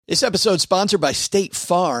This episode is sponsored by State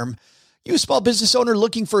Farm. You a small business owner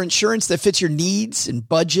looking for insurance that fits your needs and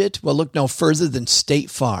budget? Well, look no further than State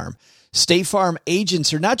Farm. State Farm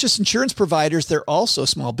agents are not just insurance providers, they're also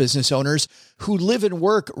small business owners who live and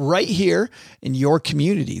work right here in your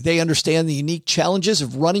community. They understand the unique challenges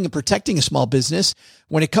of running and protecting a small business.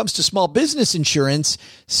 When it comes to small business insurance,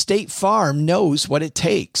 State Farm knows what it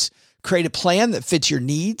takes. Create a plan that fits your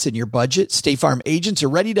needs and your budget. State Farm agents are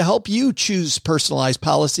ready to help you choose personalized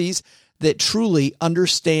policies that truly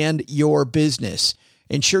understand your business.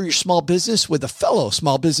 Insure your small business with a fellow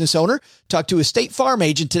small business owner. Talk to a State Farm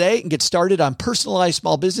agent today and get started on personalized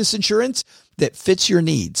small business insurance that fits your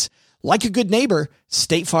needs. Like a good neighbor,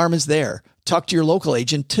 State Farm is there. Talk to your local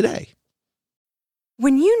agent today.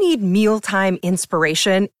 When you need mealtime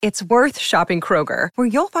inspiration, it's worth shopping Kroger, where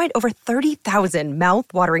you'll find over 30,000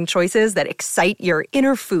 mouth-watering choices that excite your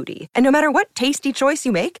inner foodie. And no matter what tasty choice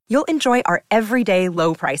you make, you'll enjoy our everyday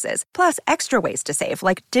low prices, plus extra ways to save,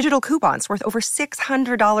 like digital coupons worth over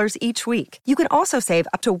 $600 each week. You can also save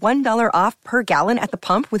up to $1 off per gallon at the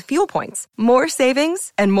pump with fuel points. More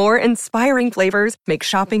savings and more inspiring flavors make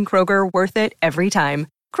shopping Kroger worth it every time.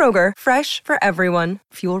 Kroger, fresh for everyone.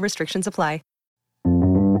 Fuel restrictions apply.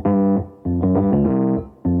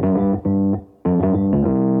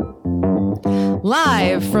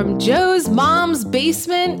 Live from Joe's mom's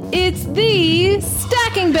basement, it's the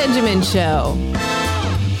Stacking Benjamin Show.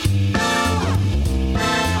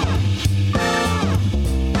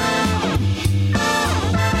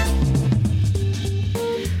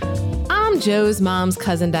 I'm Joe's mom's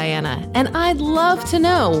cousin Diana, and I'd love to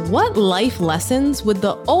know, what life lessons would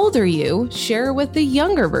the older you share with the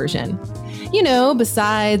younger version? You know,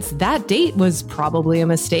 besides, that date was probably a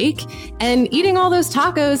mistake, and eating all those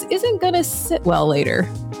tacos isn't going to sit well later.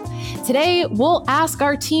 Today, we'll ask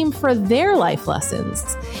our team for their life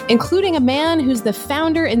lessons, including a man who's the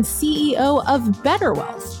founder and CEO of Better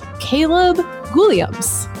Wealth, Caleb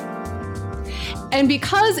Guilliams. And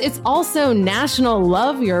because it's also National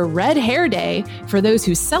Love Your Red Hair Day for those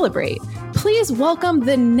who celebrate, please welcome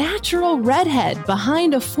the natural redhead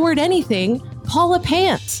behind Afford Anything, Paula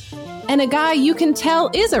Pant. And a guy you can tell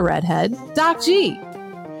is a redhead, Doc G.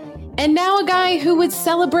 And now a guy who would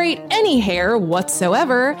celebrate any hair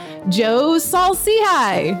whatsoever, Joe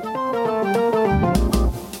Saul-Sehy.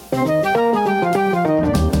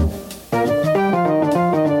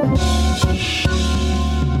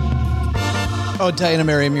 Oh, Diana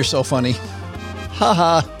Merriam, you're so funny. Ha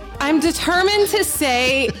ha. I'm determined to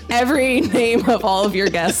say every name of all of your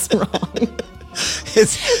guests wrong.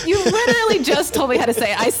 You literally just told me how to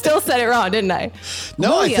say it. I still said it wrong, didn't I?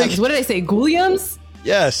 No, Williams. I think... What did I say? Guilliams?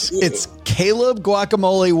 Yes, it's Caleb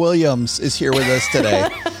Guacamole Williams is here with us today.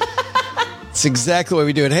 It's exactly what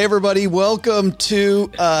we do. And hey, everybody, welcome to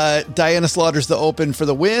Diana Slaughter's The Open for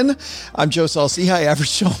the Win. I'm Joe Saul-Sehy,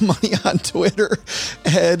 Average Joe Money on Twitter.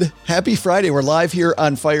 And happy Friday. We're live here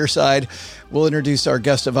on Fireside. We'll introduce our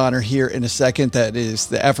guest of honor here in a second. That is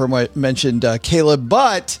the aforementioned Caleb,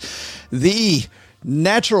 but the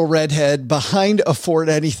natural redhead behind Afford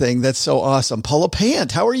Anything. That's so awesome. Paula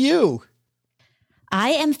Pant, how are you? I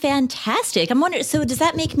am fantastic. I'm wondering, so does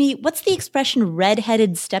that make me, what's the expression,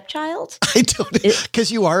 redheaded stepchild? I don't,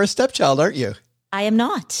 because you are a stepchild, aren't you? I am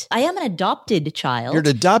not. I am an adopted child. You're an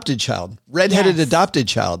adopted child. Redheaded adopted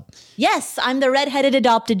child. Yes, I'm the redheaded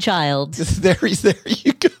adopted child. There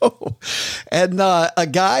you go. And a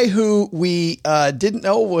guy who we didn't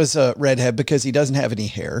know was a redhead because he doesn't have any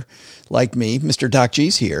hair, like me, Mr. Doc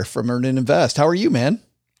G's here from Earn and Invest. How are you, man?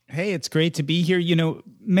 Hey, it's great to be here. You know,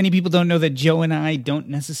 many people don't know that Joe and I don't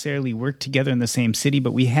necessarily work together in the same city,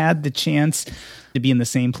 but we had the chance to be in the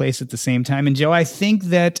same place at the same time. And Joe, I think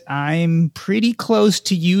that I'm pretty close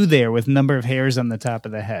to you there with number of hairs on the top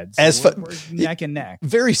of the head. So we're neck and neck.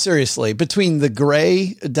 Very seriously, between the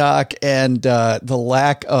gray, Doc, and the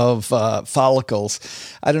lack of follicles,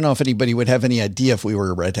 I don't know if anybody would have any idea if we were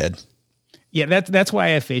a redhead. Yeah, that's why I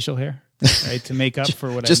have facial hair. Right, to make up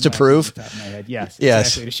for what just to prove on the top of my head. Yes,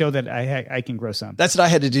 exactly, to show that I can grow some. That's what I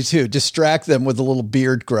had to do too. Distract them with a little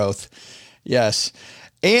beard growth. Yes.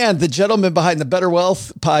 And the gentleman behind the Better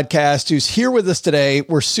Wealth podcast who's here with us today,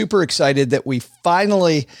 we're super excited that we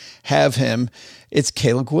finally have him. It's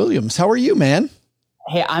Caleb Guilliams. How are you, man?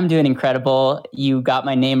 Hey, I'm doing incredible. You got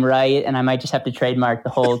my name right, and I might just have to trademark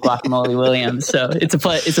the whole Guacamole Williams. So it's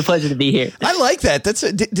a pleasure to be here. I like that.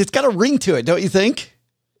 It's got a ring to it, don't you think?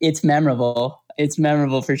 It's memorable. It's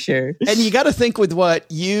memorable for sure. And you got to think with what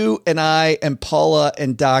you and I and Paula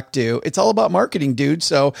and Doc do. It's all about marketing, dude.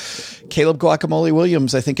 So Caleb Guacamole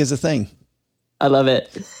Williams, I think, is a thing. I love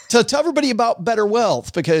it. So tell everybody about Better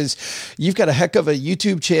Wealth, because you've got a heck of a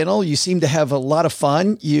YouTube channel. You seem to have a lot of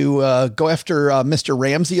fun. You go after Mr.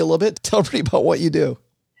 Ramsey a little bit. Tell everybody about what you do.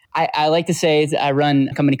 I like to say I run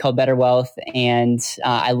a company called Better Wealth, and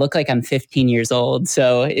I look like I'm 15 years old.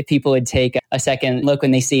 So if people would take a second look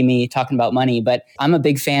when they see me talking about money, but I'm a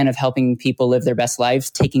big fan of helping people live their best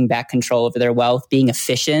lives, taking back control over their wealth, being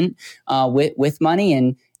efficient with money.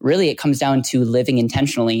 And really, it comes down to living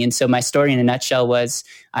intentionally. And so my story in a nutshell was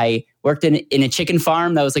I worked in a chicken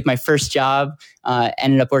farm. That was like my first job.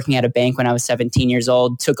 Ended up working at a bank when I was 17 years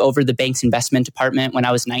old, took over the bank's investment department when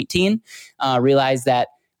I was 19, realized that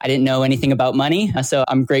I didn't know anything about money. So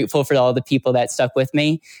I'm grateful for all the people that stuck with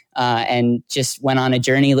me and just went on a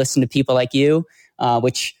journey, listened to people like you,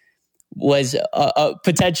 which was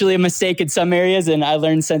potentially a mistake in some areas, and I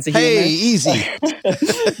learned sense of humor. Hey, easy.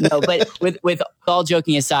 No, but with all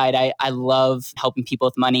joking aside, I love helping people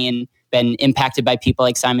with money and been impacted by people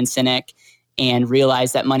like Simon Sinek, and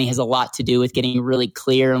realize that money has a lot to do with getting really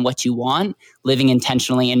clear on what you want, living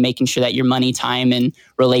intentionally, and making sure that your money, time, and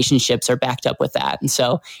relationships are backed up with that. And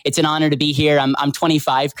so it's an honor to be here. I'm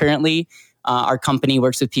 25 currently. Our company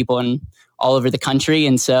works with people in all over the country.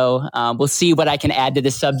 And so we'll see what I can add to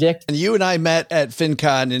this subject. And you and I met at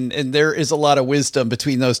FinCon, and there is a lot of wisdom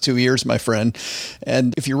between those 2 years, my friend.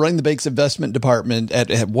 And if you're running the bank's investment department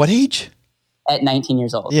at what age? At 19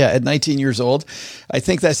 years old. Yeah, at 19 years old. I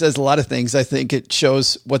think that says a lot of things. I think it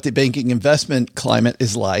shows what the banking investment climate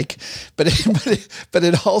is like. But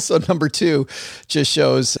it also, number two, just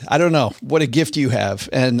shows, I don't know, what a gift you have.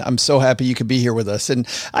 And I'm so happy you could be here with us. And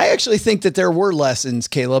I actually think that there were lessons,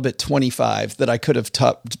 Caleb, at 25 that I could have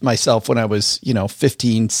taught myself when I was,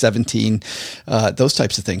 15, 17, those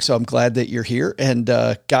types of things. So I'm glad that you're here. And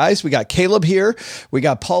guys, we got Caleb here. We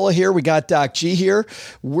got Paula here. We got Doc G here.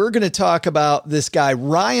 We're going to talk about this guy,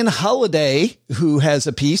 Ryan Holiday, who has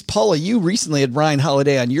a piece. Paula, you recently had Ryan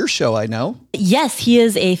Holiday on your show, I know. Yes, he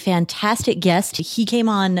is a fantastic guest. He came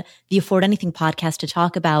on the Afford Anything podcast to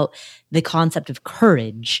talk about the concept of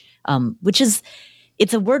courage, which is,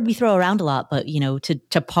 it's a word we throw around a lot, but,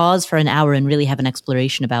 to pause for an hour and really have an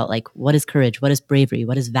exploration about like, what is courage? What is bravery?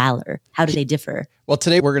 What is valor? How do they differ? Well,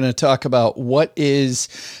 today we're going to talk about what is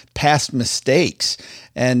past mistakes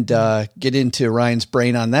and get into Ryan's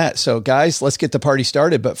brain on that. So guys, let's get the party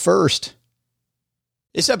started. But first,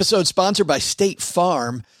 this episode is sponsored by State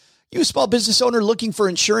Farm. You a small business owner looking for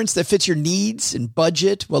insurance that fits your needs and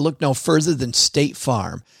budget? Well, look no further than State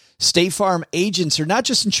Farm. State Farm agents are not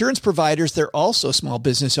just insurance providers, they're also small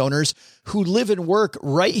business owners who live and work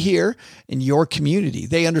right here in your community.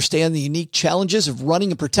 They understand the unique challenges of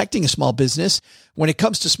running and protecting a small business. When it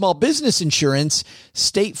comes to small business insurance,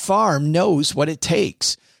 State Farm knows what it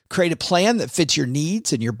takes. Create a plan that fits your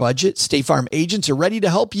needs and your budget. State Farm agents are ready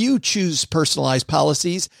to help you choose personalized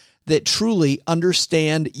policies that truly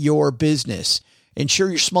understand your business. Insure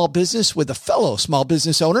your small business with a fellow small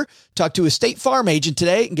business owner. Talk to a State Farm agent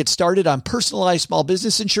today and get started on personalized small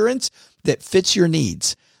business insurance that fits your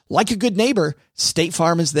needs. Like a good neighbor, State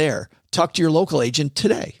Farm is there. Talk to your local agent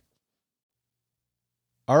today.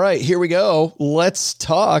 All right, here we go. Let's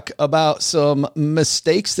talk about some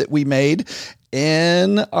mistakes that we made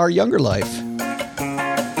in our younger life.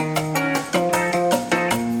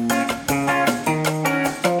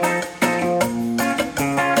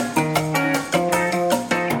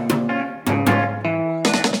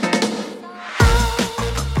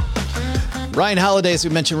 Ryan Holiday, as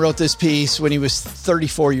we mentioned, wrote this piece when he was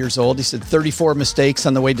 34 years old. He said 34 mistakes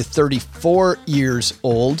on the way to 34 years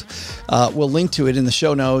old. We'll link to it in the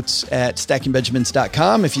show notes at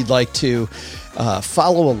stackingbenjamins.com if you'd like to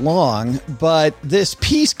follow along. But this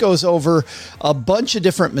piece goes over a bunch of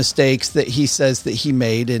different mistakes that he says that he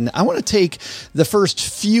made. And I want to take the first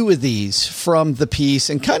few of these from the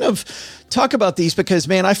piece and kind of talk about these because,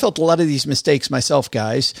 man, I felt a lot of these mistakes myself,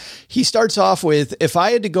 guys. He starts off with, if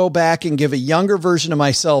I had to go back and give a younger version of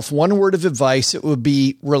myself one word of advice, it would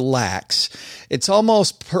be relax. It's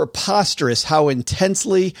almost preposterous how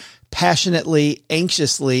intensely, passionately,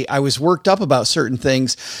 anxiously I was worked up about certain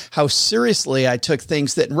things, how seriously I took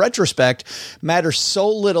things that in retrospect matter so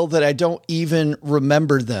little that I don't even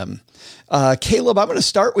remember them. Caleb, I'm going to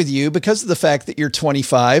start with you because of the fact that you're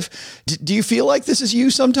 25. Do you feel like this is you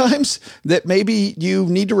sometimes, that maybe you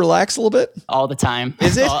need to relax a little bit? All the time.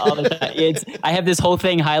 Is it? all the time. I have this whole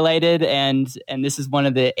thing highlighted, and this is one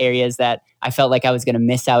of the areas that I felt like I was going to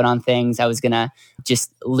miss out on things. I was going to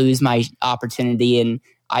just lose my opportunity, and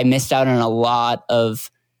I missed out on a lot of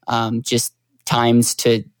just times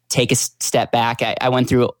to take a step back. I went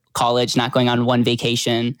through college not going on one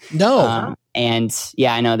vacation. No. And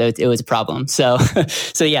yeah, I know that it was a problem. So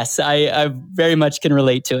yes, I very much can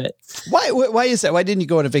relate to it. Why is that? Why didn't you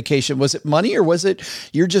go on a vacation? Was it money, or was it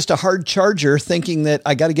you're just a hard charger thinking that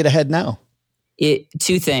I got to get ahead now?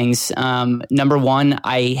 Two things. Number one,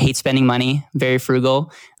 I hate spending money, very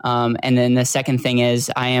frugal. And then the second thing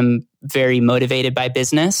is I am very motivated by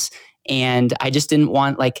business, and I just didn't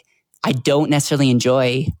want, I don't necessarily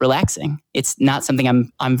enjoy relaxing. It's not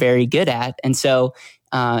something I'm very good at. And so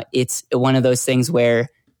it's one of those things where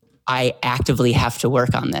I actively have to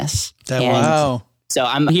work on this. Wow. So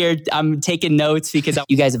I'm here, I'm taking notes because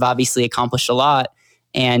you guys have obviously accomplished a lot,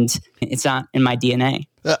 and it's not in my DNA.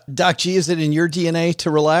 Doc G, is it in your DNA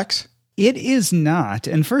to relax? It is not.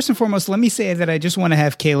 And first and foremost, let me say that I just want to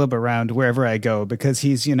have Caleb around wherever I go, because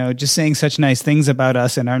he's, just saying such nice things about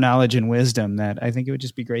us and our knowledge and wisdom that I think it would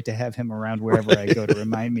just be great to have him around wherever I go to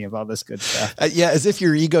remind me of all this good stuff. Yeah, as if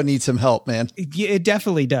your ego needs some help, man. It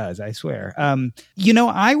definitely does, I swear.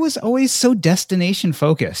 I was always so destination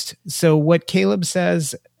focused. So what Caleb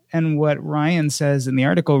says and what Ryan says in the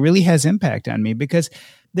article really has impact on me, because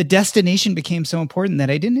the destination became so important that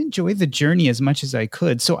I didn't enjoy the journey as much as I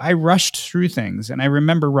could. So I rushed through things, and I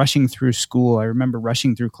remember rushing through school. I remember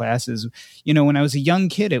rushing through classes. When I was a young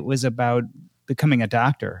kid, it was about becoming a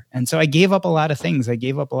doctor. And so I gave up a lot of things. I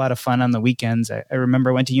gave up a lot of fun on the weekends. I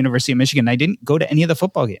remember I went to University of Michigan. I didn't go to any of the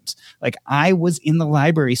football games. I was in the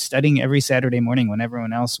library studying every Saturday morning when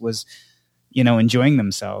everyone else was, enjoying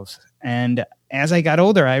themselves. And as I got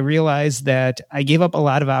older, I realized that I gave up a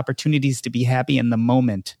lot of opportunities to be happy in the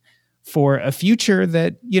moment for a future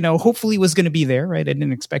that, hopefully was going to be there, right? I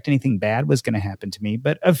didn't expect anything bad was going to happen to me,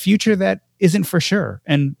 but a future that isn't for sure.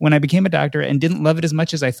 And when I became a doctor and didn't love it as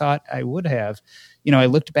much as I thought I would have, I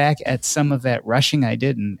looked back at some of that rushing I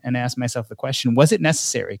did and asked myself the question, was it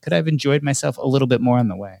necessary? Could I have enjoyed myself a little bit more on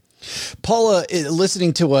the way? Paula,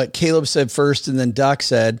 listening to what Caleb said first and then Doc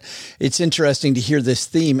said, it's interesting to hear this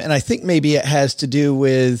theme. And I think maybe it has to do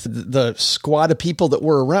with the squad of people that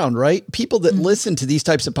we're around, right? People that listen to these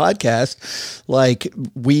types of podcasts, like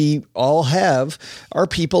we all have, are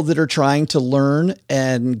people that are trying to learn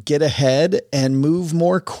and get ahead and move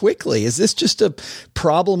more quickly. Is this just a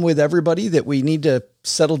problem with everybody that we need to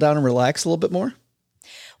settle down and relax a little bit more?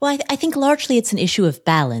 Well, I think largely it's an issue of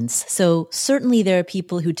balance. So certainly there are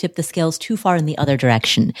people who tip the scales too far in the other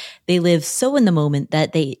direction. They live so in the moment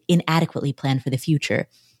that they inadequately plan for the future.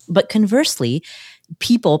 But conversely,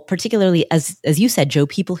 people, particularly as you said, Joe,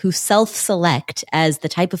 people who self-select as the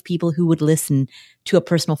type of people who would listen to a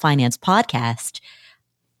personal finance podcast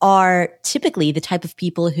are typically the type of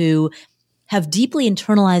people who have deeply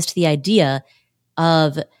internalized the idea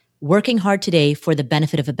of working hard today for the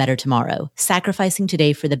benefit of a better tomorrow, sacrificing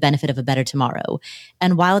today for the benefit of a better tomorrow.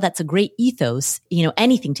 And while that's a great ethos,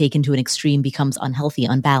 anything taken to an extreme becomes unhealthy,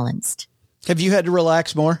 unbalanced. Have you had to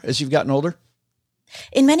relax more as you've gotten older?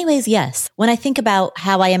 In many ways, yes. When I think about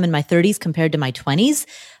how I am in my 30s compared to my 20s,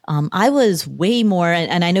 I was way more,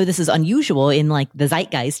 and I know this is unusual in the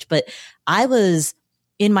zeitgeist, but I was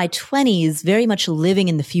in my 20s, very much living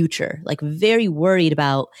in the future, very worried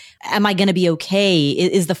about, am I going to be okay?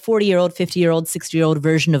 Is the 40-year-old, 50-year-old, 60-year-old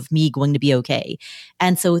version of me going to be okay?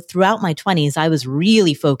 And so throughout my 20s, I was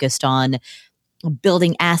really focused on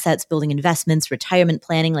building assets, building investments, retirement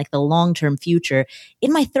planning, the long-term future.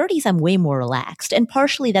 In my 30s, I'm way more relaxed. And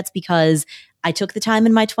partially that's because I took the time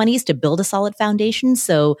in my 20s to build a solid foundation.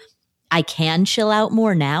 So I can chill out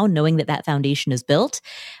more now, knowing that foundation is built.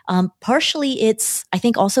 Partially, it's, I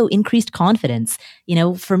think, also increased confidence.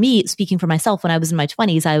 For me, speaking for myself, when I was in my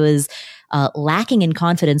 20s, I was lacking in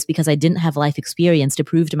confidence because I didn't have life experience to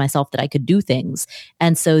prove to myself that I could do things.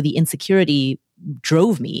 And so the insecurity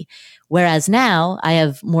drove me. Whereas now I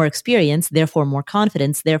have more experience, therefore more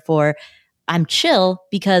confidence, therefore I'm chill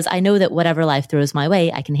because I know that whatever life throws my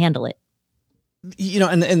way, I can handle it.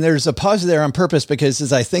 And there's a pause there on purpose, because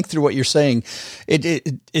as I think through what you're saying,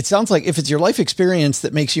 it sounds like if it's your life experience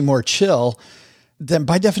that makes you more chill, then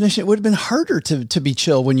by definition, it would have been harder to be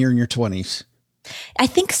chill when you're in your 20s. I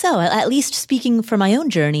think so. At least speaking for my own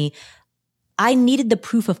journey, I needed the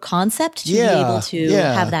proof of concept to be able to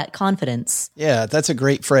have that confidence. Yeah, that's a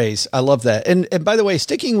great phrase. I love that. And by the way,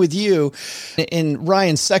 sticking with you, in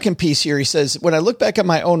Ryan's second piece here, he says, when I look back at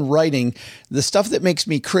my own writing, the stuff that makes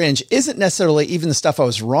me cringe isn't necessarily even the stuff I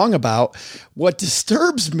was wrong about. What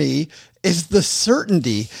disturbs me is the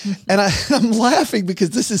certainty. And I'm laughing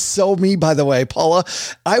because this is so me, by the way, Paula.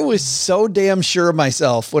 I was so damn sure of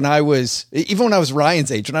myself even when I was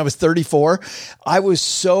Ryan's age, when I was 34, I was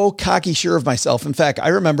so cocky sure of myself. In fact, I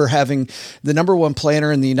remember having the number one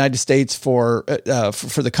planner in the United States for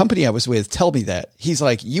the company I was with tell me that. He's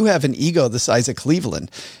like, you have an ego the size of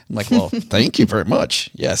Cleveland. I'm like, well, thank you very much.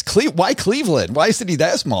 Yes. Why Cleveland? Why is city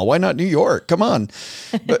that small? Why not New York? Come on.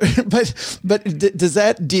 But does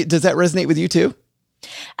that resonate with you too?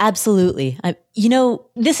 Absolutely.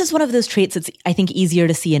 This is one of those traits that's, I think, easier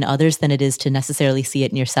to see in others than it is to necessarily see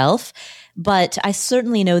it in yourself. But I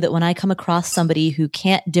certainly know that when I come across somebody who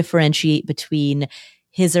can't differentiate between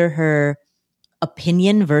his or her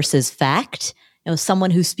opinion versus fact,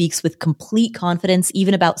 someone who speaks with complete confidence,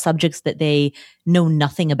 even about subjects that they know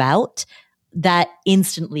nothing about, that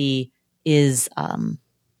instantly is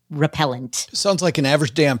repellent. Sounds like an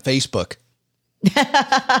average day on Facebook.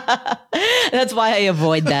 That's why I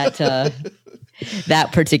avoid that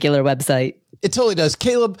that particular website. It totally does.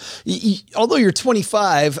 Caleb, although you're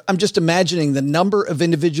 25, I'm just imagining the number of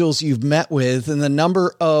individuals you've met with and the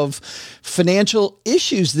number of financial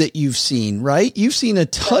issues that you've seen, right? You've seen a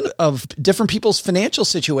ton of different people's financial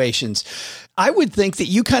situations. I would think that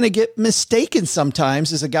you kind of get mistaken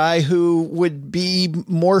sometimes as a guy who would be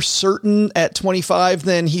more certain at 25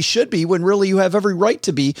 than he should be, when really you have every right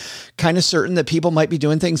to be kind of certain that people might be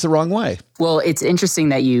doing things the wrong way. Well, it's interesting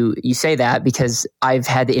that you say that, because I've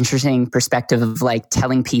had the interesting perspective of like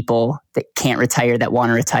telling people that can't retire, that want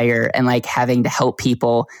to retire, and like having to help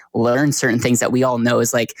people learn certain things that we all know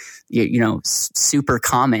is like, super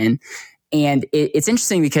common. And it's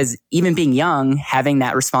interesting because even being young, having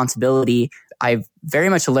that responsibility, I've very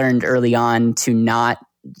much learned early on to not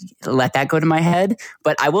let that go to my head.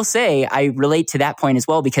 But I will say I relate to that point as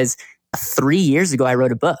well, because 3 years ago, I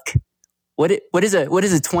wrote a book. What is a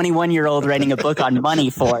 21-year-old writing a book on money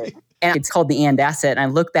for? And it's called The And Asset. And I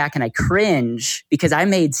look back and I cringe because I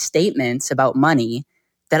made statements about money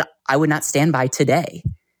that I would not stand by today.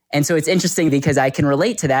 And so it's interesting because I can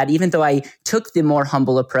relate to that. Even though I took the more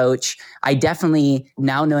humble approach, I definitely,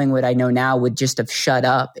 now knowing what I know now, would just have shut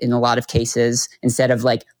up in a lot of cases instead of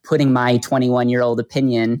like putting my 21-year-old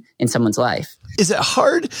opinion in someone's life. Is it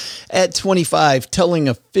hard at 25 telling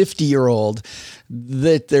a 50-year-old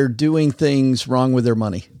that they're doing things wrong with their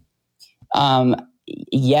money?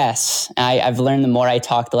 Yes. I've learned the more I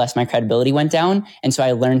talk, the less my credibility went down. And so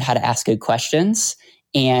I learned how to ask good questions.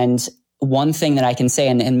 And one thing that I can say,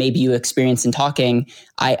 and maybe you experience in talking,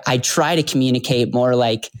 I try to communicate more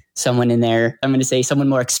like someone in there. I'm going to say someone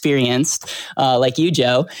more experienced, like you,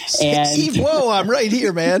 Joe. And Steve, whoa, I'm right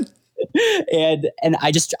here, man. And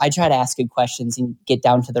I try to ask good questions and get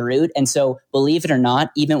down to the root. And so, believe it or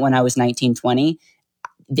not, even when I was 19, 20,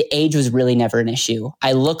 the age was really never an issue.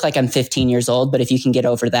 I look like I'm 15 years old, but if you can get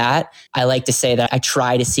over that, I like to say that I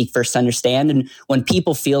try to seek first to understand. And when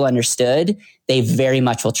people feel understood, they very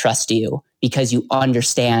much will trust you because you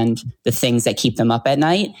understand the things that keep them up at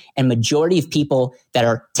night. And majority of people that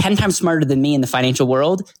are 10 times smarter than me in the financial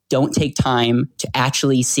world don't take time to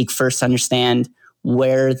actually seek first to understand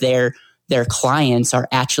where their clients are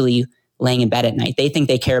actually laying in bed at night. They think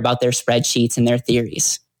they care about their spreadsheets and their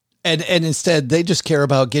theories. And instead, they just care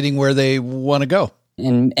about getting where they want to go.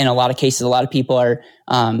 In a lot of cases, a lot of people are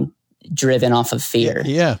driven off of fear.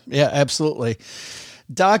 Yeah, absolutely.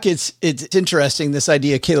 Doc, it's interesting, this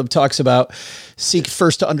idea Caleb talks about, seek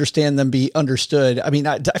first to understand, then be understood. I mean,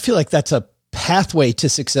 I feel like that's a pathway to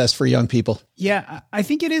success for young people. Yeah, I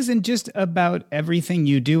think it is in just about everything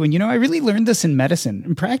you do. And, I really learned this in medicine.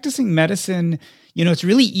 In practicing medicine, it's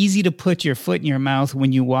really easy to put your foot in your mouth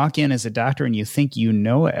when you walk in as a doctor and you think you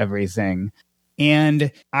know everything.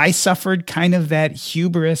 And I suffered kind of that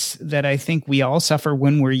hubris that I think we all suffer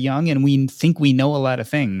when we're young and we think we know a lot of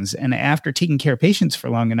things. And after taking care of patients for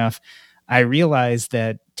long enough, I realized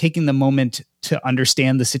that taking the moment to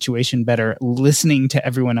understand the situation better, listening to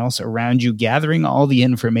everyone else around you, gathering all the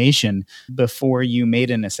information before you made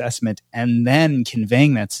an assessment, and then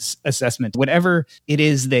conveying that assessment, whatever it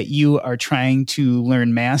is that you are trying to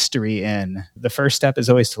learn mastery in, the first step is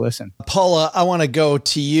always to listen. Paula, I want to go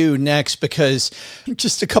to you next because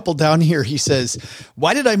just a couple down here, he says,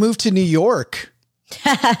 why did I move to New York?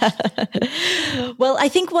 Well, I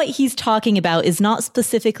think what he's talking about is not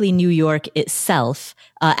specifically New York itself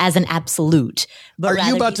as an absolute. But are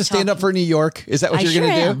you about to stand up for New York? Is that what you're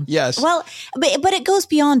going to do? Yes. Well, but it goes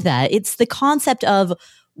beyond that. It's the concept of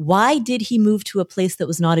why did he move to a place that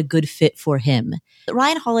was not a good fit for him?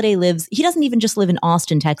 Ryan Holiday he doesn't even just live in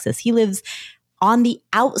Austin, Texas. He lives on the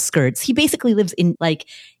outskirts. He basically lives in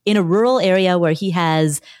a rural area where he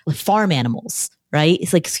has farm animals. right?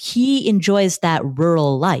 It's like he enjoys that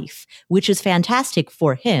rural life, which is fantastic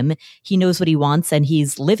for him. He knows what he wants and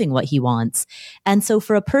he's living what he wants. And so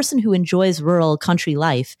for a person who enjoys rural country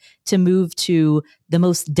life to move to the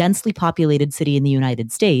most densely populated city in the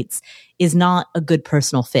United States is not a good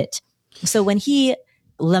personal fit. So when he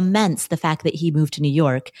laments the fact that he moved to New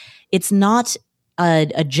York, it's not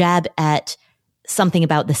a jab at something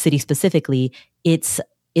about the city specifically. It's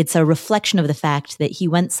a reflection of the fact that he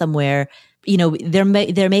went somewhere. You know, there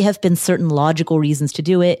may have been certain logical reasons to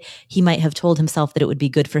do it. He might have told himself that it would be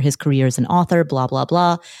good for his career as an author, blah, blah,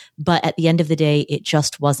 blah. But at the end of the day, it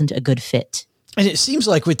just wasn't a good fit. And it seems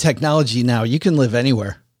like with technology now, you can live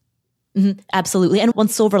anywhere. Mm-hmm, absolutely. And one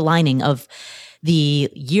silver lining of the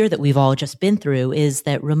year that we've all just been through is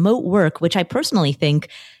that remote work, which I personally think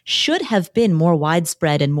should have been more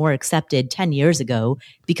widespread and more accepted 10 years ago,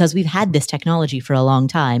 because we've had this technology for a long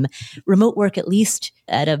time. Remote work, at least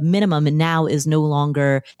at a minimum, now is no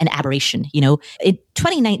longer an aberration. You know, in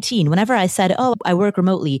 2019, whenever I said, oh, I work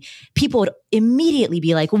remotely, people would immediately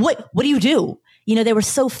be like, what do you do? You know, they were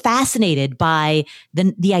so fascinated by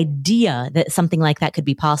the idea that something like that could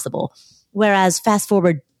be possible. Whereas fast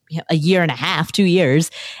forward a year and a half, 2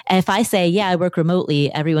 years, if I say, yeah, I work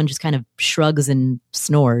remotely, everyone just kind of shrugs and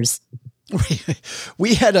snores.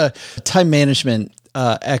 We had a time management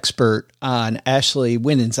expert on, Ashley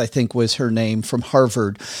Winans, I think was her name, from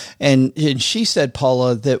Harvard. And she said,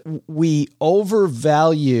 Paula, that we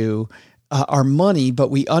overvalue our money, but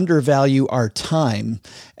we undervalue our time.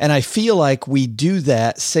 And I feel like we do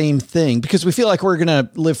that same thing because we feel like we're going to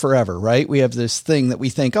live forever, right? We have this thing that we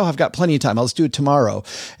think, oh, I've got plenty of time. I'll just do it tomorrow.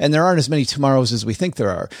 And there aren't as many tomorrows as we think there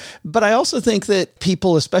are. But I also think that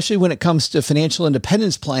people, especially when it comes to financial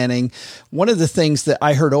independence planning, one of the things that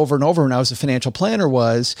I heard over and over when I was a financial planner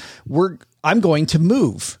was, I'm going to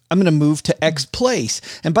move. I'm going to move to X place.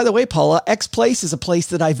 And by the way, Paula, X place is a place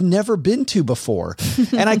that I've never been to before.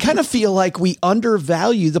 And I kind of feel like we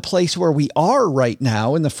undervalue the place where we are right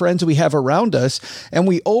now and the friends we have around us. And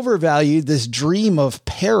we overvalue this dream of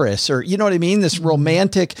Paris, or, you know what I mean? This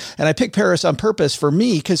romantic, and I picked Paris on purpose for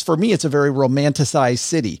me, because for me, it's a very romanticized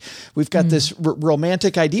city. We've got this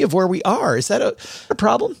romantic idea of where we are. Is that a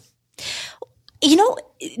problem? You know,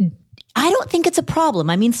 I don't think it's a problem.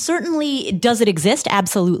 I mean, certainly, does it exist?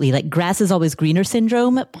 Absolutely. Like grass is always greener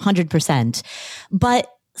syndrome, 100%.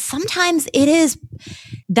 But sometimes it is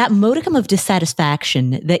that modicum of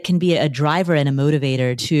dissatisfaction that can be a driver and a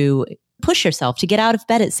motivator to push yourself, to get out of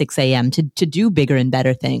bed at 6 a.m., to do bigger and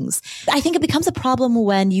better things. I think it becomes a problem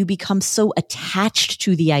when you become so attached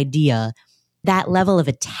to the idea. That level of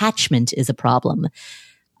attachment is a problem.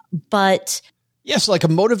 But yes, like a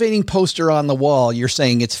motivating poster on the wall, you're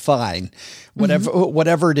saying it's fine.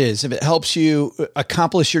 Whatever it is, if it helps you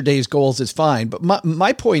accomplish your day's goals, it's fine. But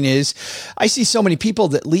my point is, I see so many people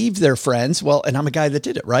that leave their friends. Well, and I'm a guy that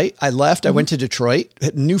did it, right? I left. I went to Detroit,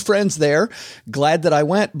 had new friends there. Glad that I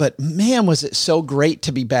went. But man, was it so great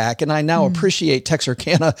to be back. And I now appreciate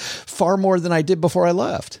Texarkana far more than I did before I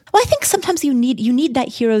left. Well, I think sometimes you need that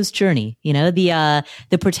hero's journey. You know, the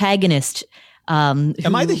protagonist. Am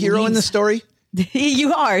I the hero in the story?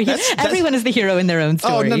 You are. Everyone is the hero in their own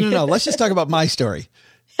story. Oh, no. Let's just talk about my story.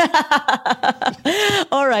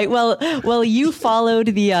 All right. Well, you followed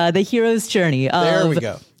the hero's journey of there we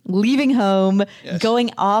go. Leaving home, going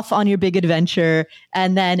off on your big adventure,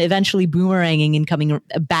 and then eventually boomeranging and coming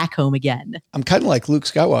back home again. I'm kind of like Luke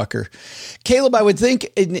Skywalker. Caleb, I would think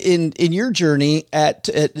in your journey at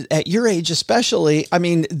your age especially, I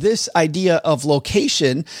mean, this idea of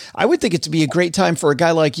location, I would think it to be a great time for a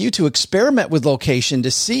guy like you to experiment with location,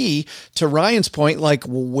 to see, to Ryan's point, like,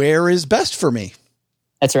 where is best for me?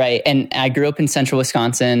 That's right. And I grew up in central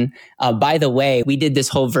Wisconsin. By the way, we did this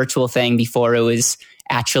whole virtual thing before it was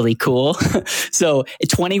actually cool. So at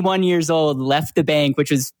 21 years old, left the bank,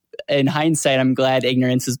 which was, in hindsight, I'm glad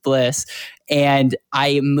ignorance is bliss. And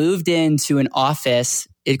I moved into an office.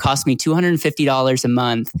 It cost me $250 a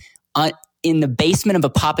month in the basement of a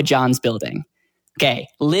Papa John's building. Okay.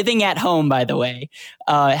 Living at home, by the way,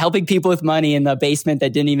 helping people with money in the basement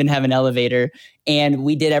that didn't even have an elevator. And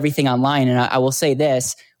we did everything online. And I will say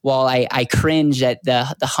this, while I cringe at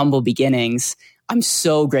the humble beginnings, I'm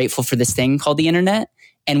so grateful for this thing called the internet,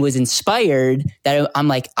 and was inspired that I'm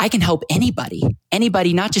like, I can help anybody,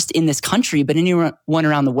 not just in this country, but anyone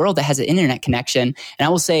around the world that has an internet connection. And I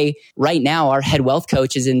will say right now, our head wealth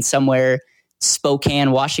coach is in somewhere,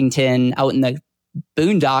 Spokane, Washington, out in the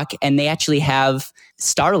boondock, and they actually have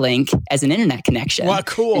Starlink as an internet connection. Wow,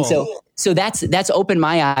 cool. And so that's opened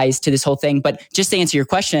my eyes to this whole thing. But just to answer your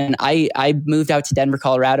question, I moved out to Denver,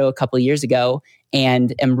 Colorado a couple of years ago,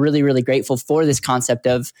 and am really, really grateful for this concept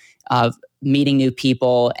of meeting new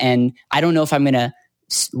people. And I don't know if I'm going to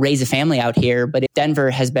raise a family out here, but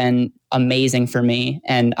Denver has been amazing for me,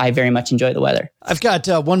 and I very much enjoy the weather. I've got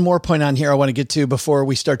one more point on here I want to get to before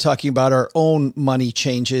we start talking about our own money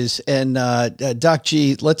changes. And Doc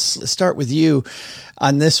G, let's start with you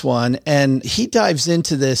on this one. And he dives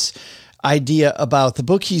into this idea about the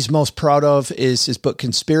book he's most proud of is his book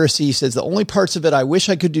Conspiracy. He says, the only parts of it I wish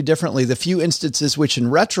I could do differently, the few instances which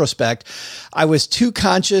in retrospect, I was too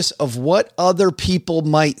conscious of what other people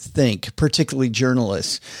might think, particularly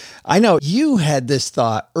journalists. I know you had this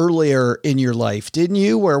thought earlier in your life, didn't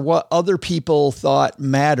you? Where what other people thought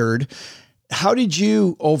mattered. How did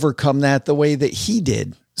you overcome that the way that he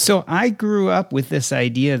did? So I grew up with this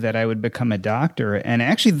idea that I would become a doctor, and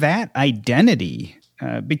actually that identity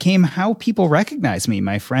became how people recognize me,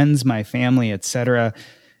 my friends, my family, etc.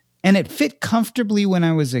 And it fit comfortably when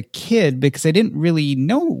I was a kid because I didn't really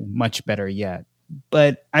know much better yet.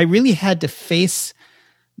 But I really had to face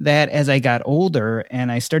that as I got older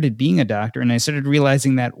and I started being a doctor, and I started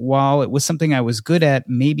realizing that while it was something I was good at,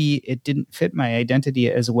 maybe it didn't fit my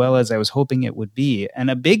identity as well as I was hoping it would be. And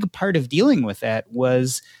a big part of dealing with that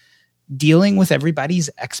was dealing with everybody's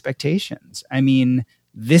expectations. I mean,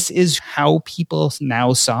 this is how people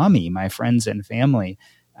now saw me, my friends and family,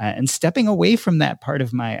 and stepping away from that part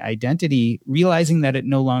of my identity, realizing that it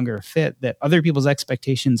no longer fit, that other people's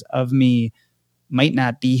expectations of me might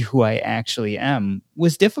not be who I actually am,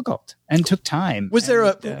 was difficult and took time. Was there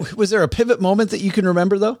a pivot moment that you can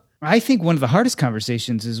remember though? I think one of the hardest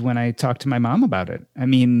conversations is when I talked to my mom about it. I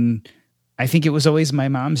mean, I think it was always my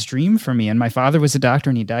mom's dream for me, and my father was a doctor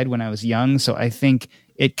and he died when I was young. So I think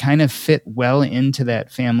it kind of fit well into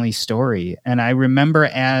that family story. And I remember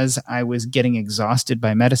as I was getting exhausted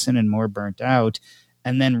by medicine and more burnt out,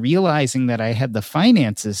 and then realizing that I had the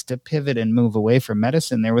finances to pivot and move away from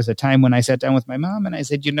medicine, there was a time when I sat down with my mom and I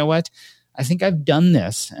said, you know what? I think I've done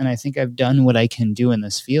this, and I think I've done what I can do in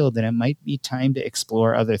this field, and it might be time to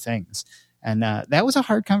explore other things. And that was a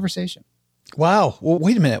hard conversation. Wow. Well,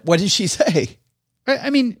 wait a minute. What did she say? I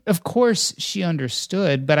mean, of course she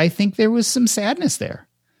understood, but I think there was some sadness there.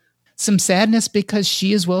 Some sadness because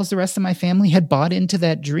she, as well as the rest of my family, had bought into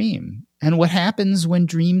that dream. And what happens when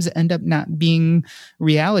dreams end up not being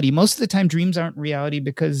reality? Most of the time, dreams aren't reality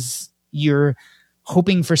because you're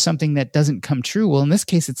hoping for something that doesn't come true. Well, in this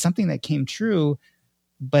case, it's something that came true,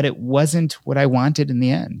 but it wasn't what I wanted in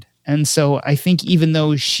the end. And so I think even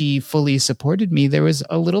though she fully supported me, there was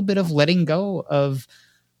a little bit of letting go of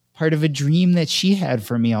part of a dream that she had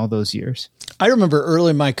for me all those years. I remember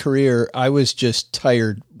early in my career, I was just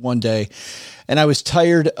tired one day, and I was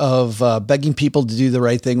tired of begging people to do the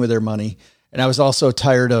right thing with their money. And I was also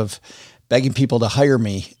tired of begging people to hire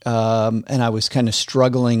me. And I was kind of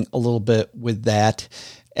struggling a little bit with that.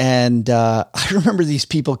 And I remember these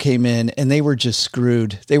people came in and they were just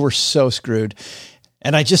screwed. They were so screwed.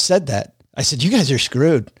 And I just said that. I said, you guys are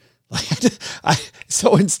screwed.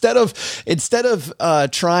 So instead of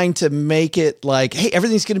trying to make it like, hey,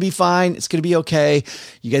 everything's going to be fine, it's going to be okay,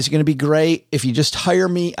 you guys are going to be great, if you just hire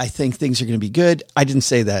me, I think things are going to be good. I didn't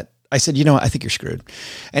say that. I said, you know what? I think you're screwed.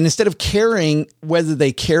 And instead of caring whether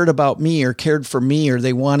they cared about me or cared for me or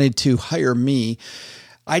they wanted to hire me,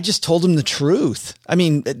 I just told them the truth. I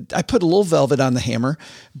mean, I put a little velvet on the hammer,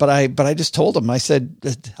 but I just told them, I said,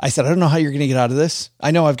 I don't know how you're going to get out of this.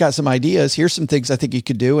 I know I've got some ideas. Here's some things I think you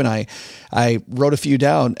could do. And I wrote a few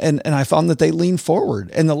down, and I found that they leaned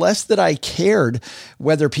forward. And the less that I cared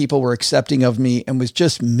whether people were accepting of me and was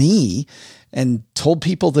just me and told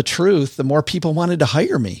people the truth, the more people wanted to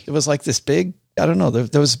hire me. It was like this big, I don't know,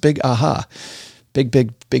 there was a big aha,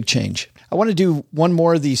 big change. I want to do one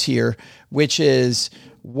more of these here, which is,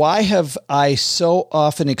 why have I so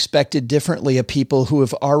often expected differently of people who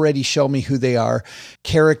have already shown me who they are?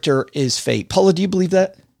 Character is fate. Paula, do you believe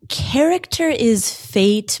that? Character is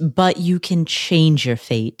fate, but you can change your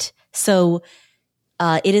fate. So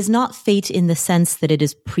it is not fate in the sense that it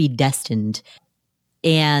is predestined.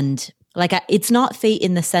 And it's not fate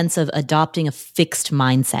in the sense of adopting a fixed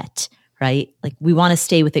mindset, right? Like we want to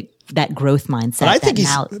stay with that growth mindset. But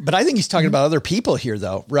I think he's talking about other people here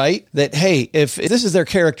though, right? That, hey, if this is their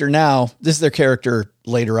character now, this is their character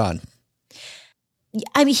later on.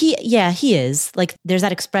 I mean, he is. Like there's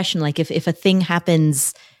that expression, like if a thing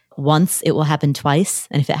happens once, it will happen twice.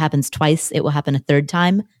 And if it happens twice, it will happen a third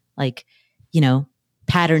time. Like,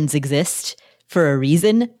 patterns exist for a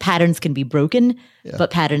reason. Patterns can be broken,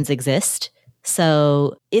 but patterns exist.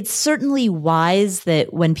 So it's certainly wise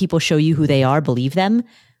that when people show you who they are, believe them.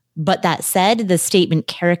 But that said, the statement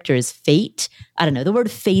character is fate. I don't know. The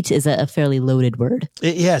word fate is a fairly loaded word.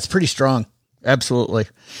 It's pretty strong. Absolutely.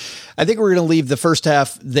 I think we're going to leave the first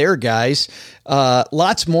half there, guys.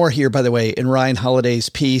 Lots more here, by the way, in Ryan Holiday's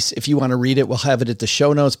piece. If you want to read it, we'll have it at the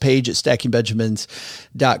show notes page at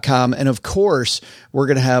stackingbenjamins.com. And of course, we're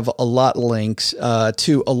going to have a lot of links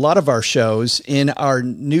to a lot of our shows in our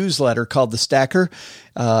newsletter called The Stacker.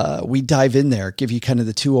 We dive in there, give you kind of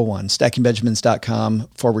the 201,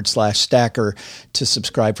 stackingbenjamins.com/stacker to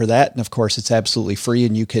subscribe for that. And of course, it's absolutely free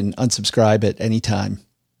and you can unsubscribe at any time.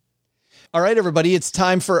 All right, everybody, it's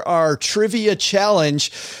time for our trivia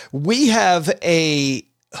challenge. We have a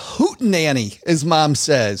hootenanny, as Mom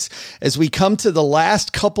says, as we come to the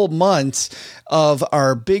last couple months of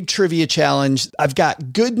our big trivia challenge. I've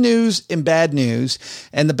got good news and bad news.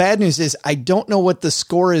 And the bad news is I don't know what the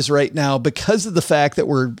score is right now because of the fact that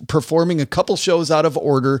we're performing a couple shows out of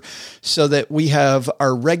order so that we have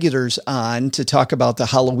our regulars on to talk about the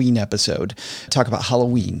Halloween episode, talk about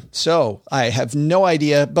Halloween. So I have no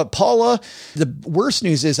idea. But Paula, the worst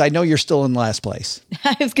news is I know you're still in last place.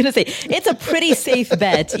 I was going to say, it's a pretty safe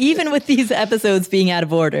bet, even with these episodes being out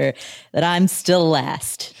of order, that I'm still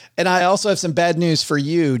last. And I also have some bad news for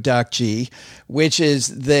you, Doc G, which is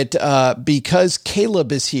that because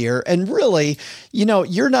Caleb is here, and really, you know,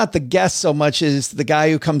 you're not the guest so much as the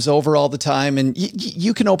guy who comes over all the time, and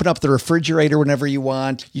you can open up the refrigerator whenever you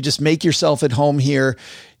want. You just make yourself at home here.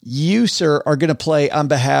 You, sir, are going to play on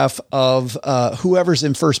behalf of whoever's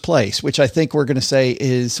in first place, which I think we're going to say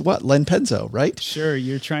is what? Len Penzo, right? Sure.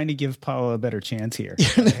 You're trying to give Paula a better chance here.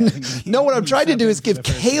 No, what I'm trying to do is give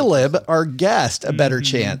Caleb, our guest, a better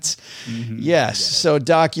chance. Yes. So,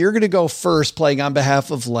 Doc, you're going to go first playing on behalf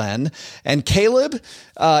of Len. And Caleb,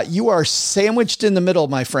 you are sandwiched in the middle,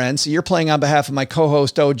 my friend. So you're playing on behalf of my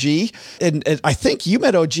co-host, OG. And I think you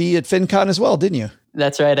met OG at FinCon as well, didn't you?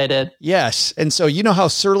 That's right, I did. Yes. And so you know how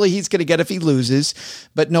surly he's going to get if he loses,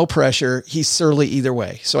 but no pressure. He's surly either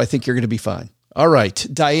way. So I think you're going to be fine. All right.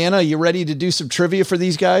 Diana, you ready to do some trivia for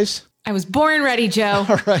these guys? I was born ready, Joe.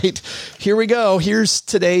 All right. Here we go. Here's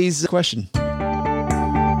today's question.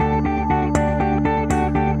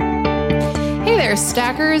 Hey there,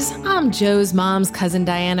 Stackers. I'm Joe's mom's cousin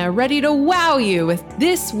Diana, ready to wow you with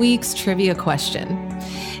this week's trivia question.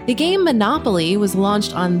 The game Monopoly was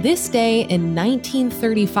launched on this day in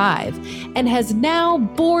 1935 and has now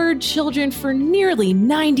bored children for nearly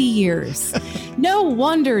 90 years. No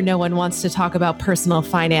wonder no one wants to talk about personal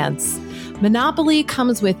finance. Monopoly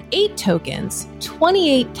comes with 8 tokens,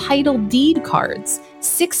 28 title deed cards,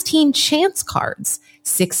 16 chance cards,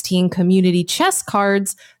 16 community chess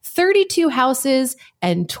cards, 32 houses,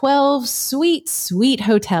 and 12 sweet, sweet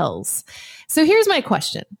hotels. So here's my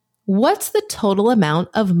question. What's the total amount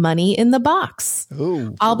of money in the box?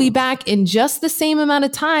 Ooh. I'll be back in just the same amount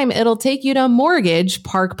of time it'll take you to mortgage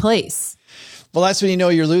Park Place. Well, that's when you know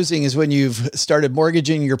you're losing, is when you've started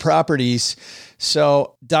mortgaging your properties.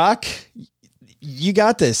 So, Doc, you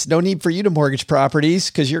got this. No need for you to mortgage properties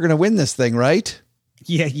because you're going to win this thing, right?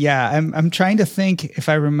 Yeah. I'm trying to think, if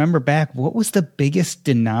I remember back, what was the biggest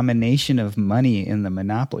denomination of money in the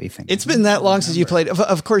Monopoly thing? It's been that long since you played.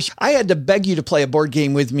 Of course, I had to beg you to play a board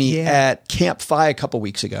game with me at Camp Fi a couple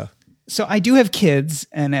weeks ago. So I do have kids,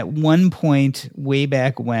 and at one point way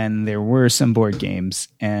back when, there were some board games,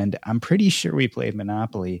 and I'm pretty sure we played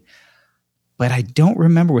Monopoly. But I don't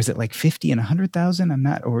remember, was it like 50 and 100,000? I'm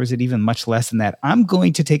not, or is it even much less than that? I'm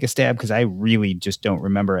going to take a stab because I really just don't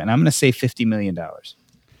remember. And I'm going to say $50 million.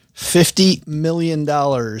 $50 million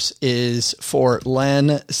is for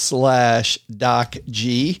Len/Doc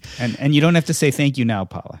G. And you don't have to say thank you now,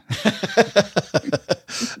 Paula.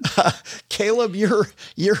 Caleb, you're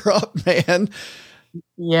up, man.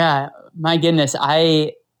 Yeah, my goodness.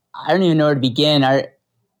 I don't even know where to begin.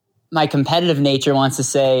 My competitive nature wants to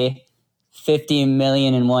say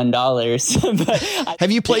 $50,001,001. But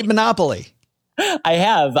have you played Monopoly? I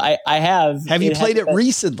have. I have. Have you played it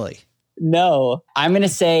recently? No. I'm gonna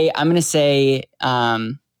say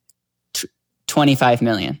 25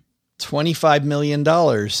 million. $25 million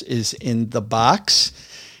is in the box.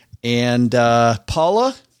 And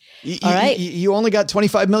Paula, all right. You only got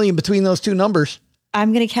 25 million between those two numbers.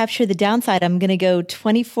 I'm going to capture the downside. I'm going to go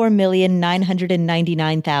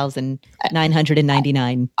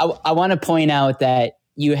 24,999,999. I want to point out that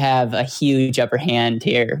you have a huge upper hand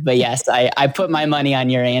here. But yes, I put my money on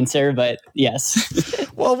your answer, but yes.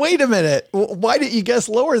 Well, wait a minute. Why didn't you guess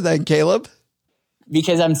lower then, Caleb?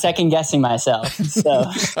 Because I'm second guessing myself. So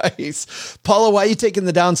nice. Paula, why are you taking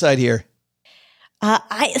the downside here?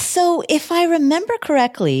 So if I remember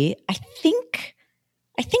correctly, I think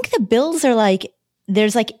the bills are like,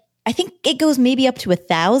 there's like, I think it goes maybe up to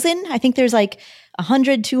 1,000. I think there's like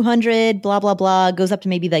 100, 200, blah, blah, blah, goes up to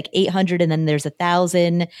maybe like 800. And then there's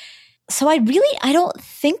 1,000. So I don't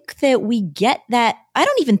think that we get that. I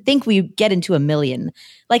don't even think we get into 1 million.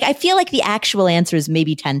 Like, I feel like the actual answer is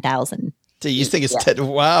maybe 10,000. So you think it's 10?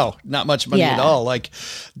 Wow, not much money at all. Like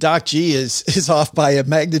Doc G is off by a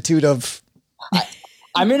magnitude of.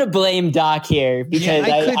 I'm going to blame Doc here because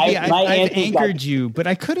I've anchored you, but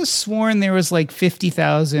I could have sworn there was like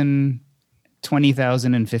 50,000,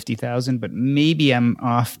 20,000, and 50,000, but maybe I'm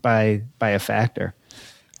off by a factor.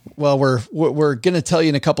 Well, we're going to tell you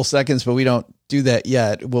in a couple seconds, but we don't do that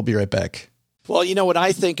yet. We'll be right back. Well, you know what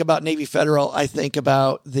I think about Navy Federal? I think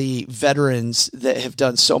about the veterans that have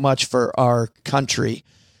done so much for our country.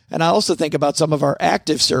 And I also think about some of our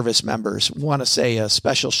active service members. Want to say a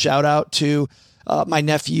special shout out to my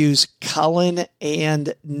nephews, Colin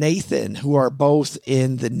and Nathan, who are both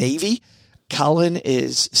in the Navy. Colin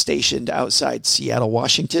is stationed outside Seattle,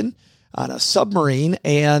 Washington on a submarine,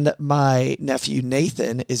 and my nephew,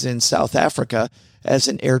 Nathan, is in South Africa as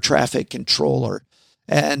an air traffic controller.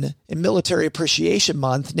 And in Military Appreciation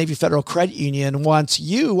Month, Navy Federal Credit Union wants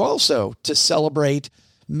you also to celebrate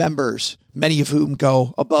members, many of whom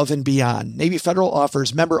go above and beyond. Navy Federal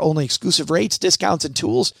offers member-only exclusive rates, discounts, and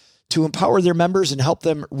tools to empower their members and help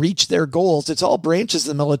them reach their goals. It's all branches of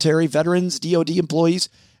the military, veterans, DoD employees,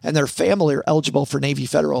 and their family are eligible for Navy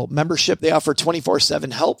Federal membership. They offer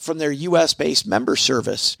 24/7 help from their U.S.-based member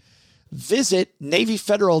service. Visit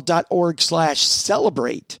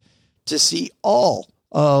NavyFederal.org/celebrate to see all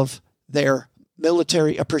of their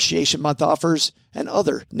Military Appreciation Month offers and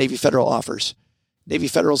other Navy Federal offers. Navy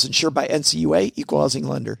Federal is insured by NCUA, Equal Housing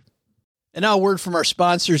Lender. And now a word from our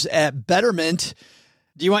sponsors at Betterment.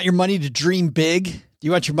 Do you want your money to dream big? Do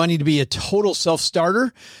you want your money to be a total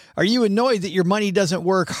self-starter? Are you annoyed that your money doesn't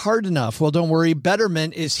work hard enough? Well, don't worry.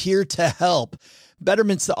 Betterment is here to help.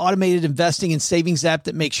 Betterment's the automated investing and savings app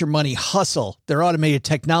that makes your money hustle. Their automated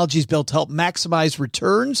technology is built to help maximize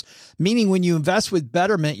returns, meaning when you invest with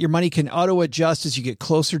Betterment, your money can auto-adjust as you get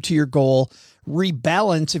closer to your goal,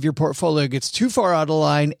 rebalance if your portfolio gets too far out of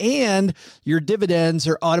line, and your dividends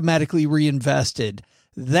are automatically reinvested.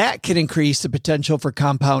 That can increase the potential for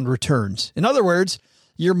compound returns. In other words,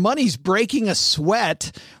 your money's breaking a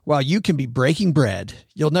sweat while you can be breaking bread.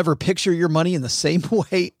 You'll never picture your money in the same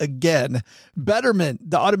way again.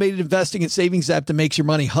 Betterment, the automated investing and savings app that makes your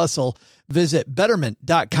money hustle. Visit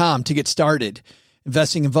Betterment.com to get started.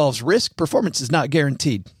 Investing involves risk. Performance is not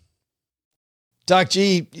guaranteed. Doc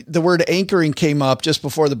G, the word anchoring came up just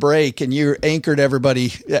before the break, and you anchored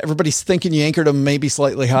everybody. Everybody's thinking you anchored them maybe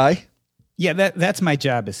slightly high. Yeah, that's my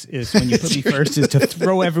job is when you put me first is to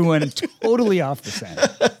throw everyone totally off the scent.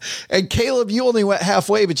 And Caleb, you only went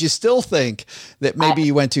halfway, but you still think that maybe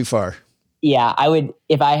you went too far. Yeah, I would.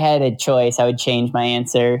 If I had a choice, I would change my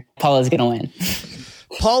answer. Paula's going to win.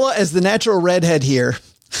 Paula, as the natural redhead here,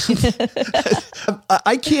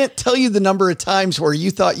 I can't tell you the number of times where you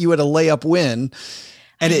thought you had a layup win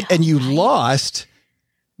and you lost.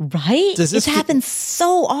 Right? It's happened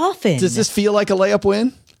so often. Does this feel like a layup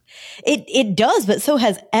win? It does, but so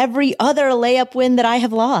has every other layup win that I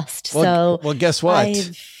have lost. Well, guess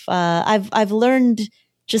what? I've learned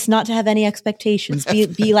just not to have any expectations.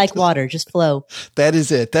 Be like water, just flow. That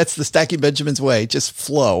is it. That's the Stacking Benjamins way. Just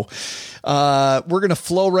flow. We're going to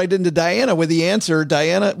flow right into Diana with the answer.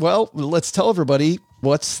 Diana, well, let's tell everybody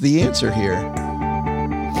what's the answer here.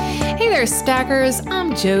 Hey there, Stackers.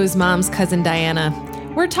 I'm Joe's mom's cousin Diana.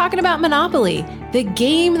 We're talking about Monopoly, the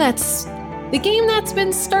game that's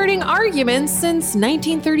been starting arguments since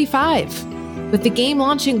 1935. With the game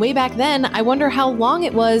launching way back then, I wonder how long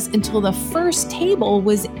it was until the first table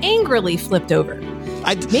was angrily flipped over.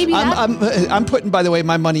 I'm putting, by the way,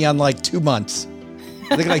 my money on like 2 months.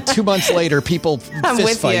 I think like 2 months later, people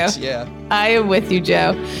fist fight. Yeah, I am with you,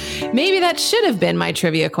 Joe. Maybe that should have been my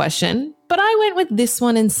trivia question, but I went with this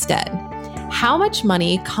one instead. How much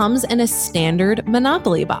money comes in a standard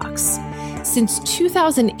Monopoly box? Since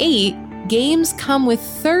 2008, games come with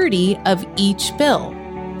 30 of each bill.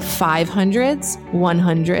 500s,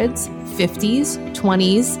 100s, 50s,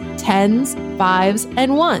 20s, 10s, 5s,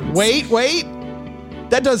 and 1s. Wait.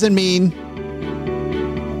 That doesn't mean...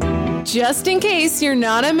 Just in case you're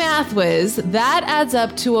not a math whiz, that adds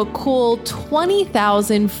up to a cool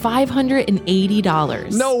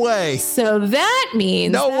 $20,580. No way. So that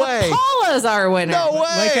means Paula's our winner. No way.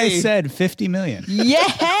 Like I said, 50 million. Yeah.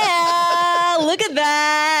 Look at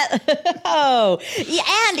that. Oh,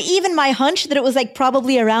 yeah, and even my hunch that it was like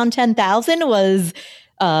probably around 10,000 was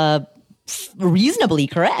reasonably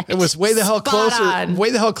correct. It was way the hell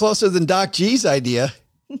closer than Doc G's idea.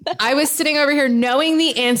 I was sitting over here knowing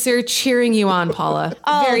the answer, cheering you on, Paula.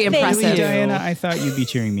 Very impressive. Diana, I thought you'd be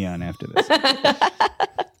cheering me on after this.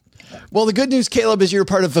 Well, the good news, Caleb, is you're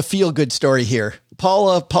part of a feel-good story here.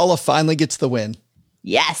 Paula finally gets the win.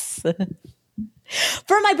 Yes.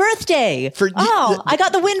 For my birthday. I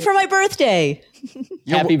got the win for my birthday.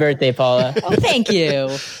 Happy birthday, Paula. Oh, thank you.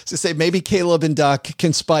 To say maybe Caleb and Doc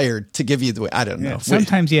conspired to give you the win. I don't know.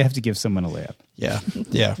 Sometimes you have to give someone a layup. Yeah.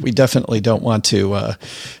 We definitely don't want to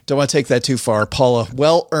take that too far. Paula,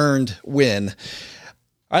 well-earned win.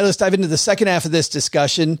 All right, let's dive into the second half of this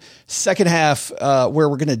discussion. Second half, where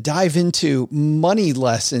we're going to dive into money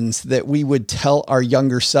lessons that we would tell our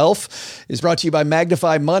younger self, is brought to you by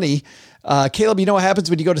Magnify Money. Caleb, you know what happens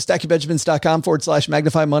when you go to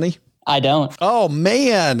stackingbenjamins.com/magnify money? I don't. Oh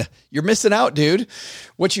man, you're missing out, dude.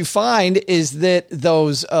 What you find is that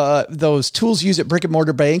those tools used at brick and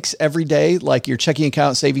mortar banks every day, like your checking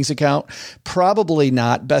account, savings account, probably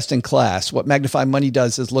not best in class. What Magnify Money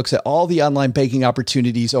does is looks at all the online banking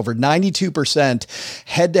opportunities, over 92%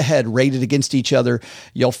 head to head rated against each other.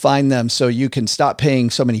 You'll find them so you can stop paying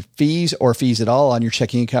so many fees or fees at all on your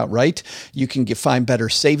checking account, right? You can find better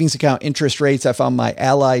savings account interest rates. I found my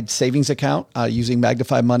Allied savings account using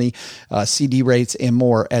Magnify Money. CD rates and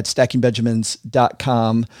more at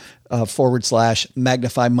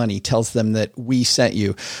stackingbenjamins.com/magnify money. Tells them that we sent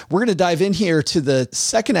you. We're going to dive in here to the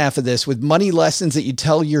second half of this with money lessons that you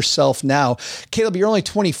tell yourself now. Caleb, you're only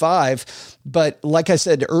 25, but like I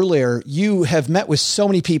said earlier, you have met with so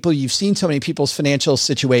many people. You've seen so many people's financial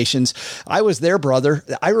situations. I was their brother.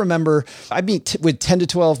 I remember I meet with 10 to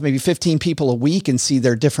 12, maybe 15 people a week and see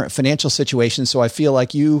their different financial situations. So I feel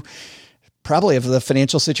like you probably have the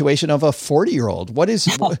financial situation of a 40-year-old.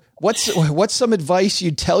 What's some advice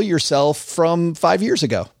you'd tell yourself from 5 years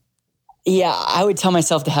ago? Yeah, I would tell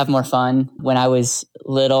myself to have more fun. When I was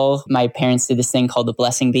little, my parents did this thing called the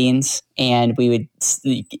blessing beans. And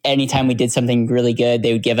anytime we did something really good,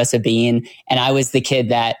 they would give us a bean. And I was the kid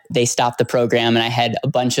that they stopped the program and I had a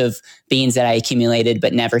bunch of beans that I accumulated,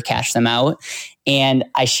 but never cashed them out. And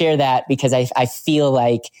I share that because I feel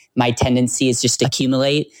like my tendency is just to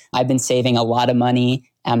accumulate. I've been saving a lot of money.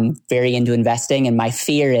 I'm very into investing, and my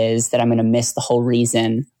fear is that I'm going to miss the whole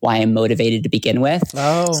reason why I'm motivated to begin with.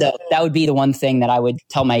 Oh. So that would be the one thing that I would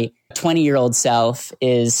tell my 20-year-old self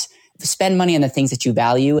is spend money on the things that you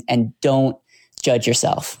value and don't judge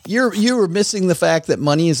yourself. You were missing the fact that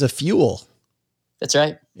money is a fuel. That's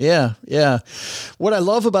right. Yeah. What I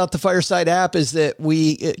love about the Fireside app is that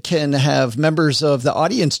we can have members of the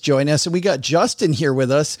audience join us, and we got Justin here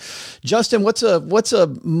with us. Justin, what's a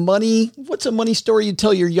money story you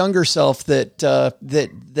tell your younger self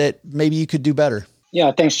that maybe you could do better?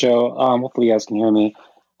 Yeah, thanks, Joe. Hopefully you guys can hear me.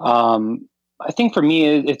 I think for me,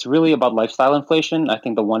 it's really about lifestyle inflation. I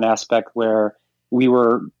think the one aspect where we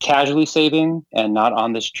were casually saving and not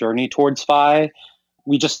on this journey towards FI,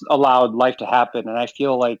 we just allowed life to happen. And I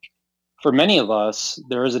feel like for many of us,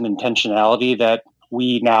 there is an intentionality that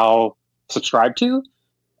we now subscribe to.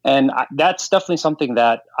 And that's definitely something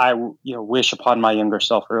that I wish upon my younger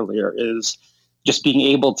self earlier, is just being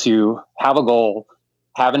able to have a goal,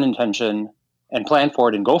 have an intention, and plan for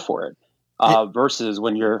it and go for it. Versus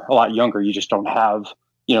when you're a lot younger, you just don't have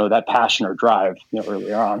that passion or drive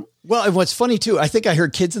earlier on. Well, and what's funny too, I think I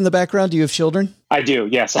heard kids in the background. Do you have children? I do,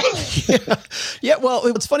 yes. Yeah. Well,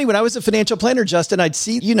 it's funny. When I was a financial planner, Justin, I'd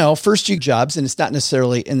see, first few jobs, and it's not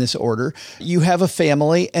necessarily in this order. You have a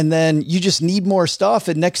family, and then you just need more stuff.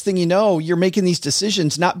 And next thing you know, you're making these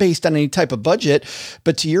decisions, not based on any type of budget,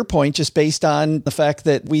 but to your point, just based on the fact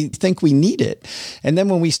that we think we need it. And then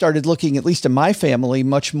when we started looking, at least in my family,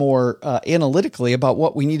 much more analytically about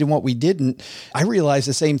what we need and what we didn't, I realized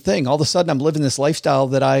the same thing. All of a sudden, I'm living this lifestyle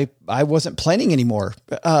that I wasn't planning anymore.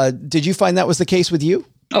 Did you find that was the case with you?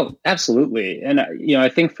 Oh, absolutely. And, I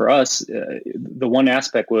think for us, the one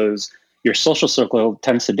aspect was your social circle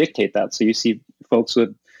tends to dictate that. So you see folks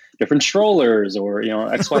with different strollers or,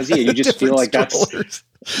 XYZ, and you just feel like strollers.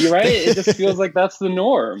 You're right. It just feels like that's the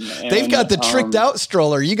norm. And, they've got the tricked out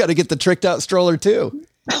stroller. You got to get the tricked out stroller too.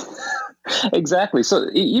 Exactly. So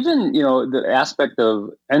even, the aspect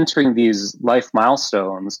of entering these life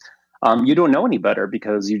milestones, you don't know any better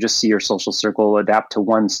because you just see your social circle adapt to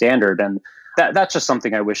one standard. And that's just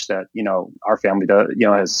something I wish that, our family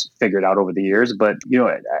has figured out over the years. But,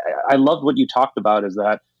 I loved what you talked about is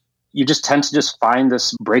that you just tend to just find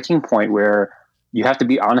this breaking point where you have to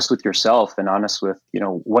be honest with yourself and honest with,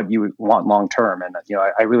 what you want long term. And,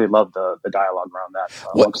 I really love the dialogue around that.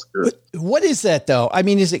 What is that though? I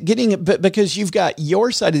mean, is it getting, because you've got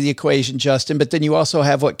your side of the equation, Justin, but then you also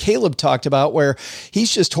have what Caleb talked about where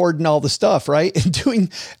he's just hoarding all the stuff, right? And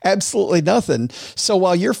doing absolutely nothing. So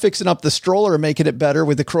while you're fixing up the stroller and making it better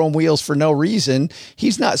with the chrome wheels for no reason,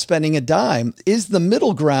 he's not spending a dime. Is the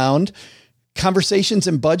middle ground conversations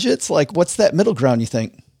and budgets? Like, what's that middle ground, you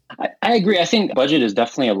think? I agree. I think budget is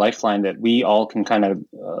definitely a lifeline that we all can kind of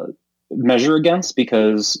measure against,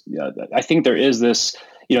 because I think there is this,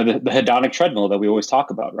 the hedonic treadmill that we always talk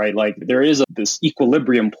about, right? Like there is this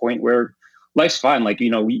equilibrium point where life's fine. Like,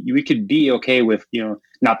 we could be okay with,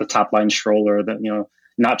 not the top line stroller, that,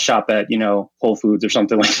 not shop at, Whole Foods or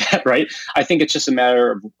something like that, right? I think it's just a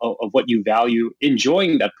matter of what you value,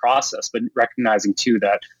 enjoying that process, but recognizing too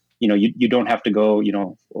that, you don't have to go,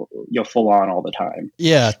 full on all the time.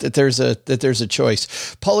 Yeah, that there's a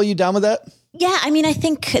choice. Paul, are you down with that? Yeah, I mean, I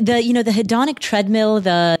think the hedonic treadmill,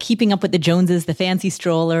 the keeping up with the Joneses, the fancy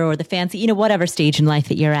stroller, or the fancy, whatever stage in life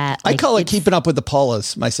that you're at. I call it keeping up with the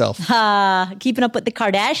Paulas myself. Keeping up with the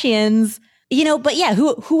Kardashians, but yeah,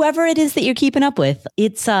 whoever it is that you're keeping up with,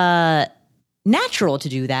 it's natural to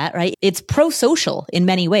do that, right? It's pro-social in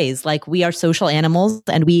many ways. Like, we are social animals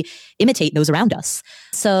and we imitate those around us.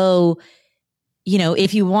 So,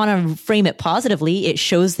 if you want to frame it positively, it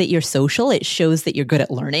shows that you're social. It shows that you're good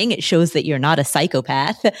at learning. It shows that you're not a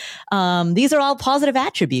psychopath. These are all positive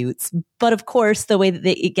attributes. But of course, the way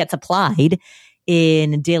that it gets applied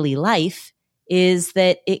in daily life is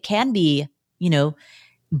that it can be,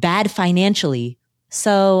 bad financially.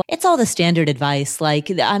 So it's all the standard advice. Like,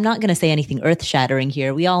 I'm not going to say anything earth-shattering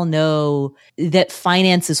here. We all know that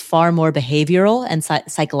finance is far more behavioral and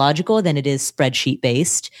psychological than it is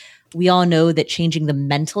spreadsheet-based. We all know that changing the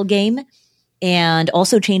mental game and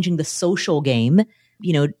also changing the social game,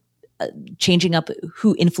 changing up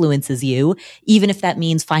who influences you, even if that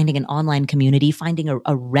means finding an online community, finding a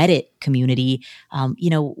Reddit community,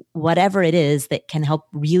 whatever it is that can help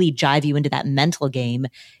really jive you into that mental game,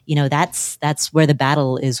 that's where the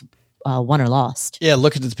battle is won or lost. Yeah,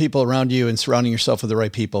 looking at the people around you and surrounding yourself with the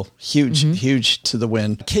right people. Huge to the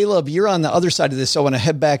win. Caleb, you're on the other side of this, so I want to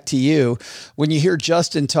head back to you. When you hear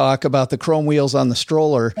Justin talk about the chrome wheels on the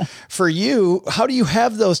stroller, for you, how do you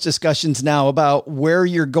have those discussions now about where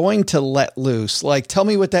you're going to let loose? Like, tell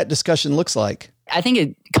me what that discussion looks like. I think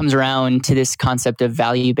it comes around to this concept of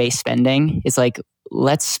value-based spending. It's like,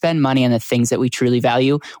 let's spend money on the things that we truly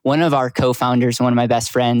value. One of our co-founders, one of my best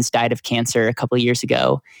friends, died of cancer a couple of years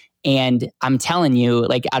ago. And I'm telling you,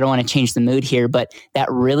 like, I don't want to change the mood here, but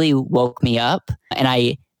that really woke me up. And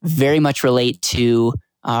I very much relate to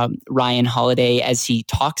Ryan Holiday as he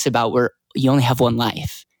talks about where you only have one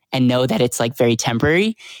life and know that it's like very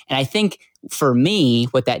temporary. And I think for me,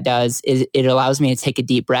 what that does is it allows me to take a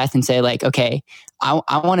deep breath and say, like, okay,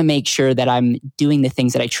 I want to make sure that I'm doing the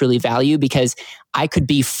things that I truly value, because I could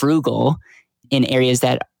be frugal in areas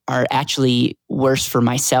that are actually worse for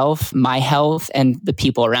myself, my health, and the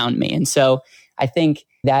people around me. And so I think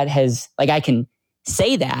that has, like, I can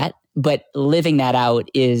say that, but living that out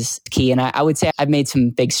is key. And I would say I've made some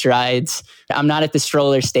big strides. I'm not at the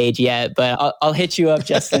stroller stage yet, but I'll hit you up,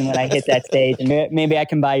 Justin, when I hit that stage, and maybe I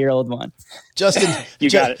can buy your old one. Justin, you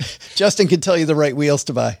got it. Justin can tell you the right wheels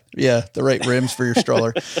to buy. Yeah, the right rims for your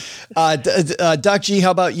stroller. Doc G,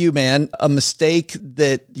 how about you, man? A mistake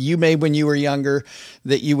that you made when you were younger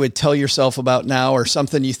that you would tell yourself about now, or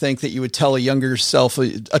something you think that you would tell a younger self,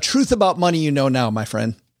 a truth about money you know now, my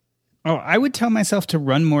friend? Oh, I would tell myself to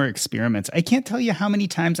run more experiments. I can't tell you how many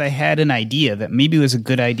times I had an idea that maybe was a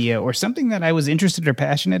good idea or something that I was interested or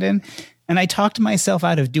passionate in, and I talked myself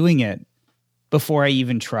out of doing it before I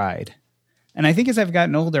even tried. And I think as I've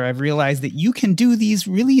gotten older, I've realized that you can do these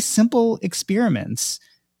really simple experiments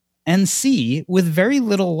and see with very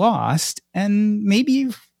little lost, and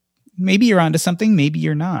maybe you're onto something, maybe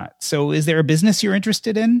you're not. So is there a business you're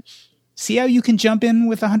interested in? See how you can jump in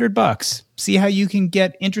with $100. See how you can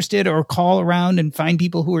get interested or call around and find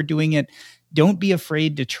people who are doing it. Don't be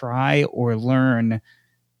afraid to try or learn,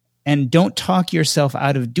 and don't talk yourself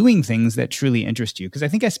out of doing things that truly interest you. Because I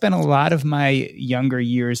think I spent a lot of my younger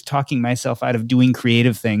years talking myself out of doing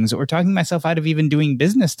creative things, or talking myself out of even doing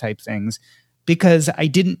business type things, because I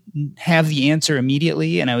didn't have the answer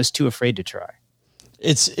immediately and I was too afraid to try.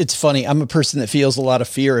 It's funny. I'm a person that feels a lot of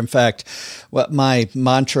fear. In fact, what my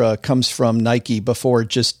mantra comes from Nike. Before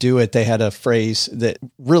just do it, they had a phrase that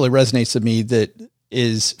really resonates with me, that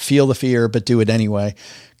is feel the fear, but do it anyway.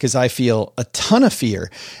 Because I feel a ton of fear,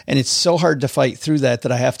 and it's so hard to fight through that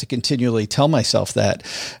I have to continually tell myself that.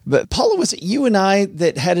 But Paula, was it you and I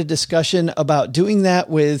that had a discussion about doing that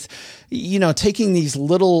with, taking these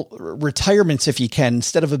little retirements, if you can,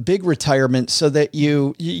 instead of a big retirement, so that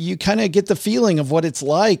you kind of get the feeling of what it's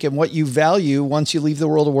like and what you value once you leave the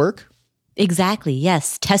world of work? Exactly.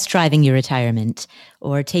 Yes. Test driving your retirement,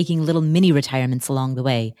 or taking little mini retirements along the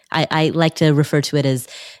way. I like to refer to it as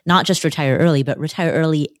not just retire early, but retire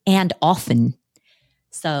early and often.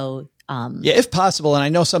 So Yeah, if possible. And I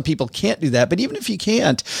know some people can't do that, but even if you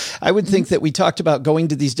can't, I would think that we talked about going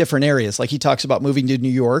to these different areas. Like he talks about moving to New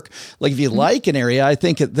York. Like if you like an area, I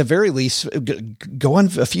think at the very least, go on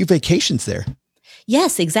a few vacations there.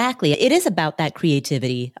 Yes, exactly. It is about that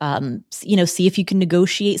creativity. See if you can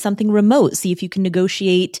negotiate something remote. See if you can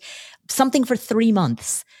negotiate something for 3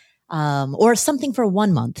 months, or something for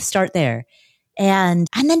 1 month. Start there. And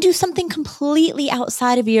then do something completely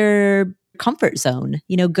outside of your comfort zone.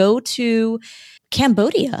 Go to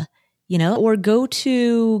Cambodia, or go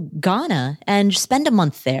to Ghana and spend a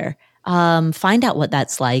month there. Find out what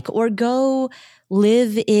that's like, or go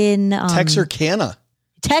live in Texarkana,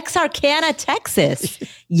 Texas.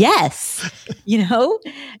 Yes.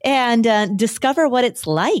 And discover what it's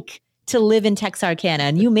like to live in Texarkana.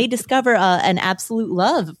 And you may discover an absolute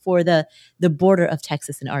love for the border of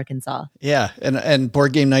Texas and Arkansas. Yeah. And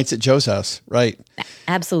board game nights at Joe's house. Right.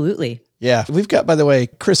 Absolutely. Yeah. We've got, by the way,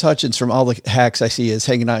 Chris Hutchins from All the Hacks I See is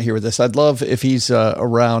hanging out here with us. I'd love if he's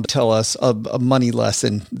around to tell us a money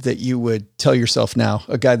lesson that you would tell yourself now,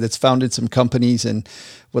 a guy that's founded some companies, and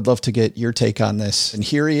would love to get your take on this. And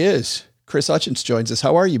here he is. Chris Hutchins joins us.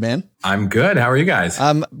 How are you, man? I'm good. How are you guys?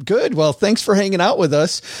 I'm good. Well, thanks for hanging out with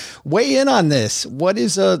us. Weigh in on this. What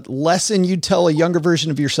is a lesson you'd tell a younger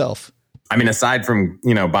version of yourself? I mean, aside from,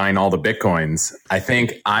 buying all the Bitcoins, I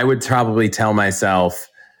think I would probably tell myself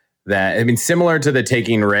that, similar to the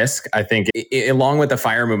taking risk, I think along with the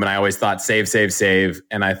FIRE movement, I always thought save.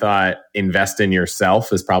 And I thought invest in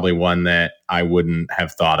yourself is probably one that I wouldn't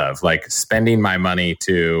have thought of, like spending my money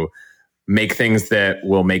to make things that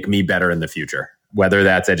will make me better in the future, whether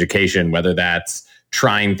that's education, whether that's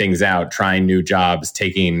trying things out, trying new jobs,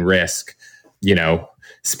 taking risk,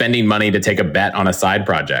 spending money to take a bet on a side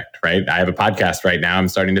project, right? I have a podcast right now. I'm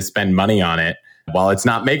starting to spend money on it while it's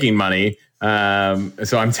not making money. So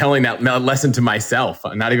I'm telling that lesson to myself,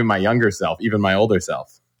 not even my younger self, even my older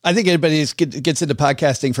self. I think anybody who gets into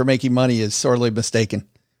podcasting for making money is sorely mistaken.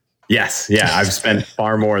 Yes. Yeah. I've spent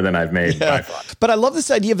far more than I've made by far. But I love this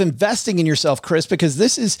idea of investing in yourself, Chris, because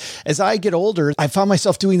this is, as I get older, I found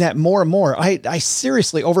myself doing that more and more. I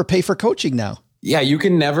seriously overpay for coaching now. Yeah. You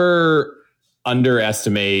can never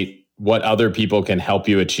underestimate what other people can help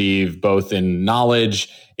you achieve, both in knowledge,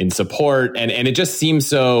 in support. And it just seems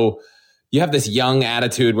so, you have this young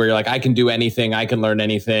attitude where you're like, I can do anything. I can learn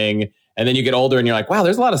anything. And then you get older and you're like, wow,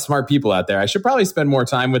 there's a lot of smart people out there. I should probably spend more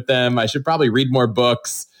time with them. I should probably read more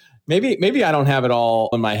books. Maybe I don't have it all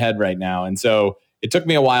in my head right now. And so it took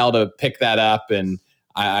me a while to pick that up. And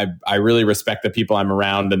I really respect the people I'm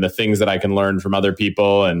around and the things that I can learn from other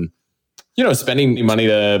people. And, spending money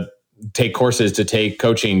to take courses, to take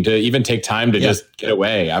coaching, to even take time to just get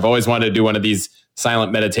away. I've always wanted to do one of these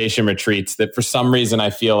silent meditation retreats that for some reason I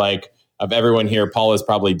feel like of everyone here, Paul has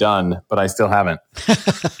probably done, but I still haven't.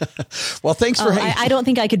 Well, thanks for I don't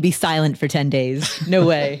think I could be silent for 10 days. No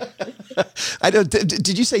way.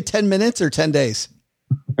 Did you say 10 minutes or 10 days?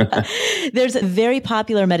 There's a very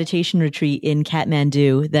popular meditation retreat in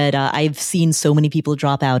Kathmandu that I've seen so many people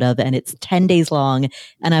drop out of, and it's 10 days long.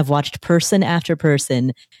 And I've watched person after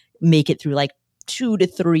person make it through like 2 to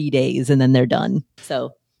 3 days, and then they're done.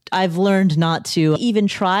 So I've learned not to even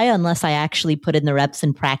try unless I actually put in the reps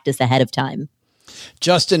and practice ahead of time.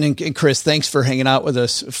 Justin and Chris, thanks for hanging out with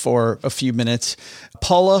us for a few minutes.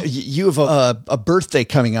 Paula, you have a birthday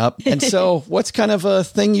coming up. And so what's kind of a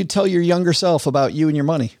thing you'd tell your younger self about you and your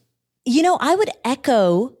money? I would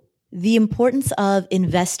echo the importance of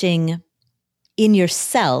investing in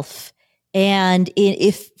yourself. And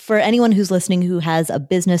if for anyone who's listening who has a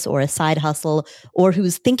business or a side hustle, or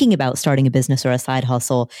who's thinking about starting a business or a side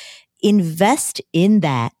hustle, invest in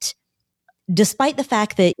that. Despite the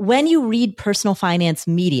fact that when you read personal finance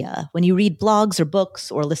media, when you read blogs or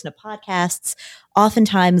books or listen to podcasts,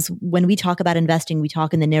 oftentimes when we talk about investing, we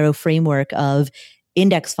talk in the narrow framework of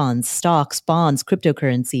index funds, stocks, bonds,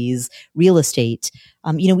 cryptocurrencies, real estate.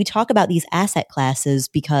 We talk about these asset classes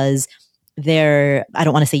because they're, I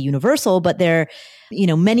don't want to say universal, but they're,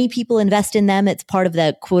 many people invest in them. It's part of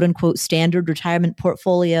the quote unquote standard retirement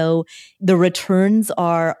portfolio. The returns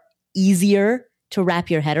are easier to wrap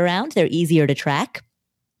your head around. They're easier to track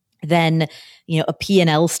than, a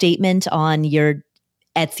P&L statement on your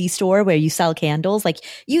Etsy store where you sell candles. Like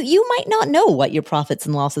you might not know what your profits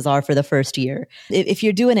and losses are for the first year. If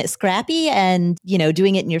you're doing it scrappy and,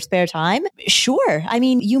 doing it in your spare time, sure.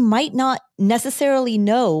 You might not necessarily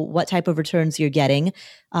know what type of returns you're getting.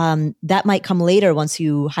 That might come later once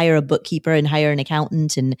you hire a bookkeeper and hire an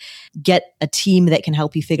accountant and get a team that can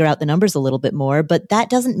help you figure out the numbers a little bit more, but that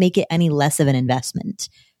doesn't make it any less of an investment.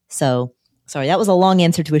 So Sorry, that was a long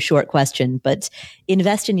answer to a short question, but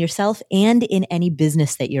invest in yourself and in any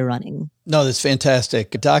business that you're running. No, that's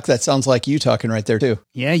fantastic. Doc, that sounds like you talking right there too.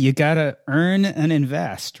 Yeah, you got to earn and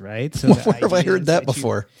invest, right? So where have I heard that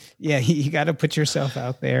before? You got to put yourself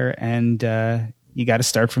out there, and you got to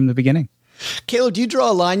start from the beginning. Caleb, do you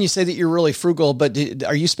draw a line? You say that you're really frugal, but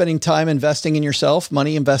are you spending time investing in yourself,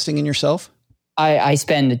 money investing in yourself? I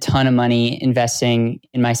spend a ton of money investing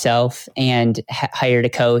in myself and hired a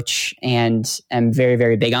coach, and I'm very,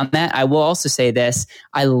 very big on that. I will also say this.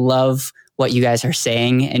 I love what you guys are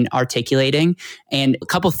saying and articulating, and a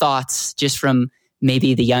couple thoughts just from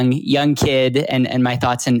maybe the young kid and my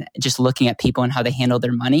thoughts and just looking at people and how they handle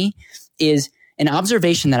their money is an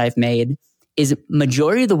observation that I've made is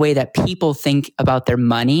majority of the way that people think about their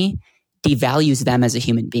money devalues them as a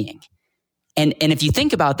human being. And if you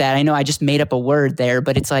think about that, I know I just made up a word there,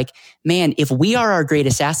 but it's like, man, if we are our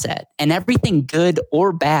greatest asset and everything good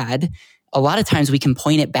or bad, a lot of times we can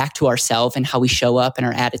point it back to ourselves and how we show up and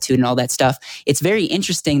our attitude and all that stuff. It's very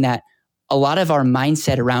interesting that a lot of our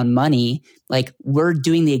mindset around money, like we're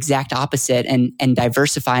doing the exact opposite and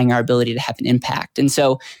diversifying our ability to have an impact. And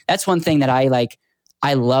so that's one thing that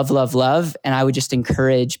I love. And I would just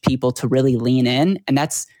encourage people to really lean in. And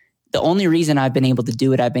that's the only reason I've been able to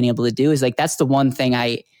do what I've been able to do is like, that's the one thing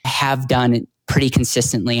I have done pretty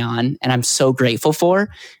consistently on. And I'm so grateful for.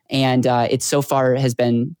 And it so far has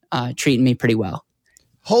been treating me pretty well.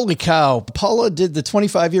 Holy cow. Paula, did the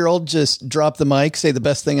 25-year-old just drop the mic, say the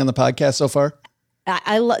best thing on the podcast so far?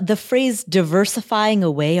 I love the phrase diversifying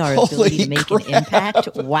away our ability to make an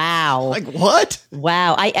impact. Wow. Like what?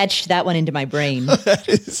 Wow. I etched that one into my brain. That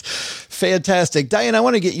is fantastic. Diane, I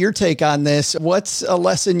want to get your take on this. What's a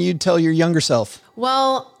lesson you'd tell your younger self?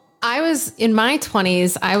 Well, I was in my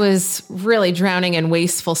 20s, I was really drowning in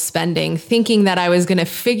wasteful spending, thinking that I was going to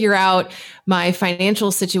figure out my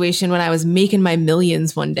financial situation when I was making my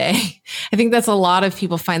millions one day. I think that's a lot of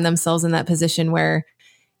people find themselves in that position where,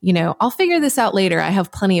 you know, I'll figure this out later. I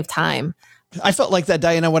have plenty of time. I felt like that,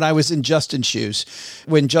 Diana, when I was in Justin's shoes.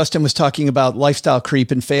 When Justin was talking about lifestyle creep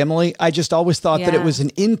and family, I just always thought that it was an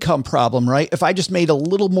income problem, right? If I just made a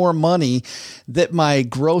little more money, that my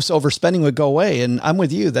gross overspending would go away. And I'm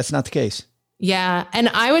with you. That's not the case. Yeah. And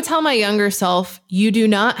I would tell my younger self, you do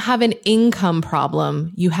not have an income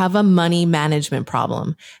problem. You have a money management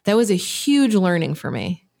problem. That was a huge learning for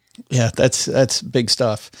me. Yeah, that's big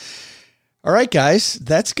stuff. All right, guys,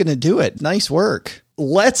 that's going to do it. Nice work.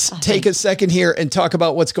 Let's take a second here and talk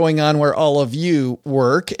about what's going on where all of you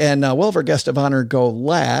work. And we'll have our guest of honor go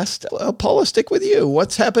last. Paula, stick with you.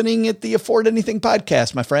 What's happening at the Afford Anything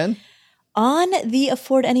podcast, my friend? On the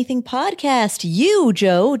Afford Anything podcast, you,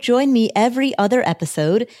 Joe, join me every other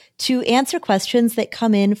episode to answer questions that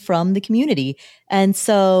come in from the community. And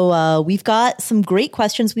so we've got some great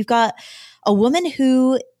questions. We've got a woman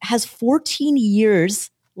who has 14 years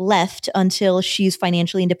left until she's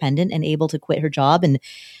financially independent and able to quit her job and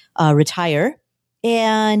retire.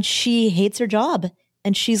 And she hates her job.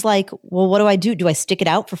 And she's like, well, what do I do? Do I stick it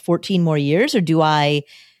out for 14 more years or do I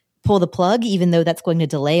pull the plug, even though that's going to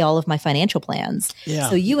delay all of my financial plans? Yeah.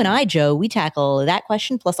 So you and I, Joe, we tackle that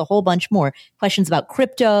question plus a whole bunch more questions about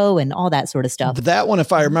crypto and all that sort of stuff. But that one,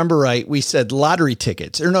 if I remember right, we said lottery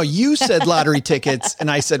tickets. Or no, you said lottery tickets. And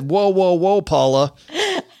I said, whoa, Paula.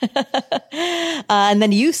 And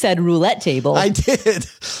then you said roulette table. I did,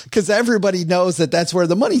 because everybody knows that that's where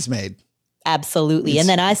the money's made. Absolutely. And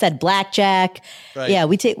then I said blackjack. Right. Yeah,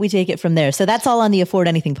 we take it from there. So that's all on the Afford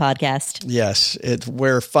Anything podcast. Yes, it's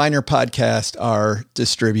where finer podcasts are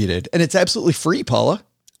distributed. And it's absolutely free, Paula.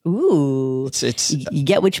 Ooh, it's you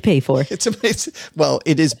get what you pay for. It's amazing. Well,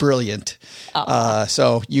 it is brilliant.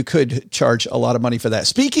 So you could charge a lot of money for that.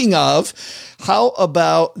 Speaking of, how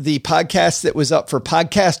about the podcast that was up for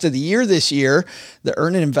Podcast of the Year this year, the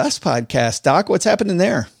Earn and Invest podcast? Doc, what's happening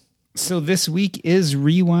there? So this week is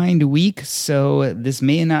Rewind Week. So this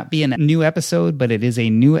may not be a new episode, but it is a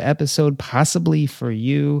new episode possibly for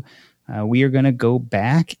you. We are going to go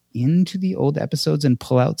back into the old episodes and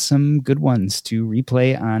pull out some good ones to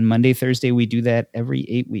replay on Monday, Thursday. We do that every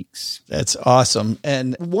 8 weeks. That's awesome.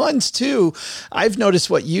 And ones too, I've noticed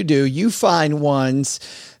what you do. You find ones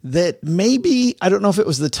that maybe, I don't know if it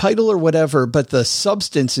was the title or whatever, but the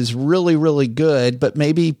substance is really, really good, but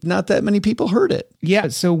maybe not that many people heard it. Yeah.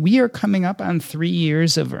 So we are coming up on 3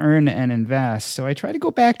 years of Earn and Invest. So I try to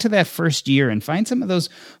go back to that first year and find some of those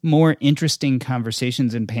more interesting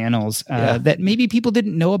conversations and panels that maybe people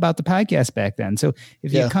didn't know about the podcast back then. So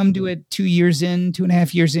if you come to it 2 years in,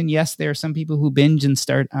 2.5 years in, yes, there are some people who binge and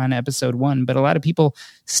start on episode 1, but a lot of people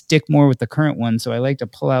stick more with the current one. So I like to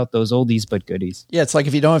pull out those oldies but goodies. Yeah, it's like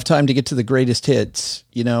if you don't have time to get to the greatest hits,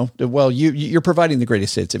 well, you're providing the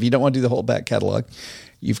greatest hits. If you don't want to do the whole back catalog,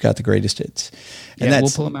 you've got the greatest hits. And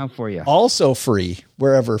we'll pull them out for you. Also free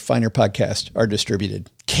wherever finer podcasts are distributed.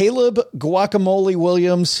 Caleb Guacamole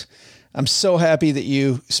Williams, I'm so happy that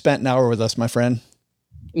you spent an hour with us, my friend.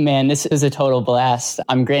 Man, this is a total blast.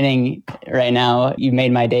 I'm grinning right now. You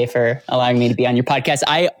made my day for allowing me to be on your podcast.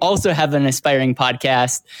 I also have an aspiring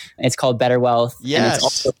podcast. It's called Better Wealth. Yes. And it's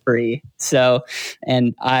also free. So,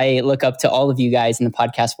 and I look up to all of you guys in the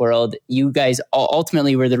podcast world. You guys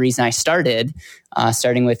ultimately were the reason I started,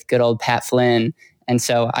 starting with good old Pat Flynn. And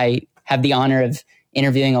so I have the honor of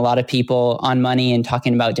interviewing a lot of people on money and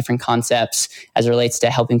talking about different concepts as it relates to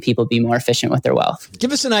helping people be more efficient with their wealth.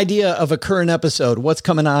 Give us an idea of a current episode. What's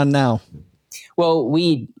coming on now? Well,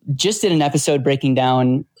 we just did an episode breaking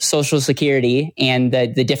down Social Security and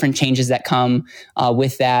the different changes that come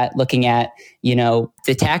with that, looking at,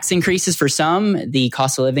 the tax increases for some, the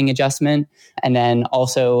cost of living adjustment, and then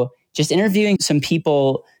also just interviewing some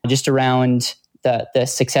people just around the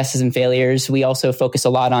successes and failures. We also focus a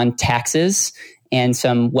lot on taxes and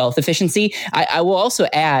some wealth efficiency. I will also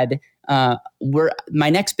add, my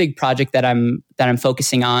next big project that I'm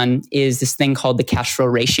focusing on is this thing called the cash flow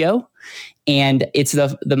ratio. And it's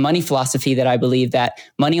the money philosophy that I believe that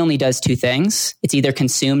money only does two things. It's either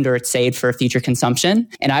consumed or it's saved for future consumption.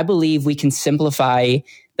 And I believe we can simplify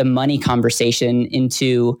the money conversation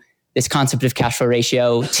into this concept of cash flow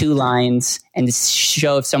ratio, 2 lines, and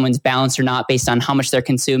show if someone's balanced or not based on how much they're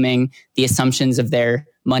consuming, the assumptions of their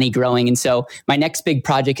money growing. And so my next big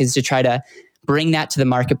project is to try to bring that to the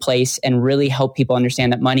marketplace and really help people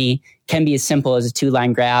understand that money can be as simple as a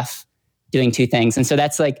 2-line graph doing 2 things. And so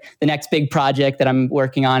that's like the next big project that I'm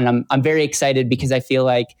working on. And I'm very excited because I feel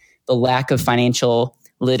like the lack of financial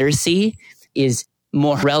literacy is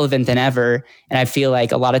more relevant than ever. And I feel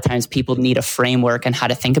like a lot of times people need a framework on how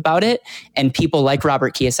to think about it. And people like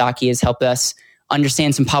Robert Kiyosaki has helped us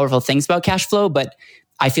understand some powerful things about cash flow. But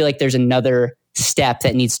I feel like there's another step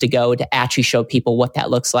that needs to go to actually show people what that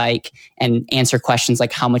looks like and answer questions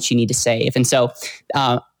like how much you need to save. And so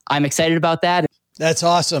I'm excited about that. That's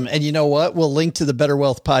awesome. And you know what? We'll link to the Better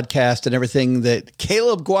Wealth podcast and everything that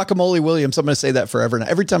Caleb Guacamole Williams, I'm going to say that forever. Now,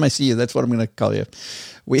 every time I see you, that's what I'm going to call you.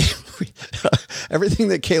 We everything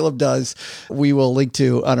that Caleb does, we will link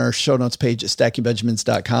to on our show notes page at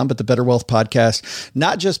stackingbenjamins.com. But the Better Wealth podcast,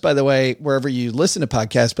 not just, by the way, wherever you listen to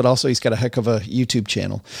podcasts, but also he's got a heck of a YouTube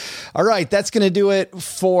channel. All right, that's going to do it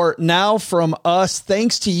for now from us.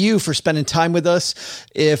 Thanks to you for spending time with us.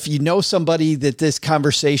 If you know somebody that this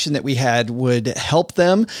conversation that we had would help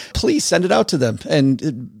them, please send it out to them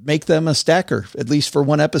and make them a stacker, at least for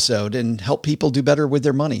one episode, and help people do better with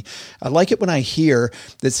their money. I like it when I hear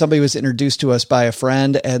that somebody was introduced to us by a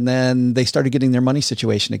friend and then they started getting their money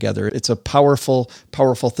situation together. It's a powerful,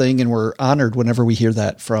 powerful thing. And we're honored whenever we hear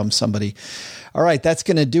that from somebody. All right. That's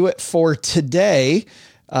going to do it for today.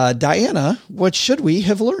 Diana, what should we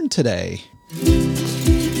have learned today?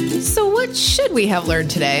 So what should we have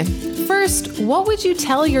learned today? First, what would you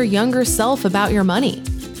tell your younger self about your money?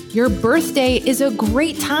 Your birthday is a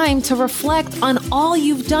great time to reflect on all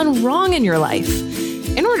you've done wrong in your life.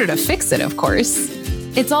 In order to fix it, of course.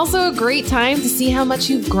 It's also a great time to see how much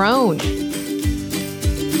you've grown.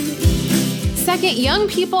 Second, young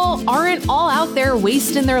people aren't all out there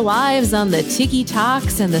wasting their lives on the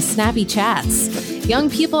TikToks and the snappy chats. Young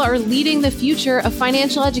people are leading the future of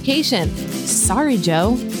financial education. Sorry,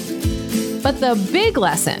 Joe. But the big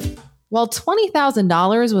lesson, while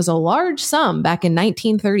 $20,000 was a large sum back in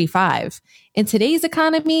 1935, in today's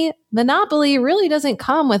economy, Monopoly really doesn't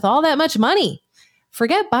come with all that much money.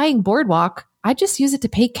 Forget buying Boardwalk. I just use it to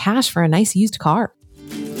pay cash for a nice used car.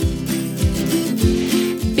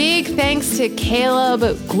 Big thanks to Caleb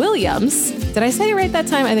Williams. Did I say it right that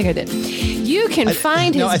time? I think I did. You can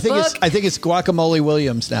find his book. I think it's Guacamole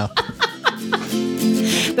Williams now.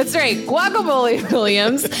 That's right. Guacamole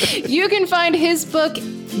Williams. You can find his book,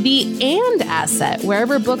 The And Asset,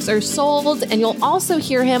 wherever books are sold. And you'll also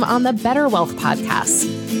hear him on the Better Wealth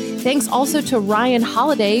podcast. Thanks also to Ryan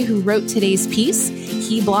Holiday, who wrote today's piece.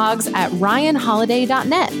 He blogs at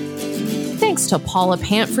ryanholiday.net. Thanks to Paula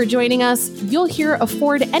Pant for joining us. You'll hear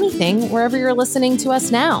Afford Anything wherever you're listening to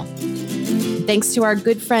us now. Thanks to our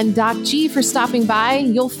good friend Doc G for stopping by.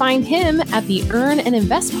 You'll find him at the Earn and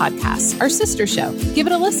Invest podcast, our sister show. Give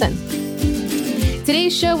it a listen.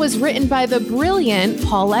 Today's show was written by the brilliant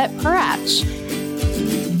Paulette Perach.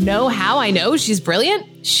 Know how I know she's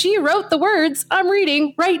brilliant? She wrote the words I'm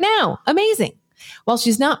reading right now. Amazing. While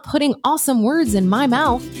she's not putting awesome words in my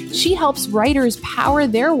mouth, she helps writers power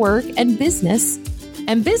their work and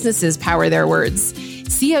businesses power their words.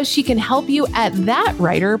 See how she can help you at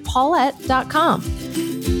thatwriterpaulette.com.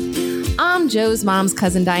 I'm Joe's mom's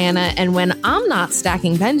cousin Diana, and when I'm not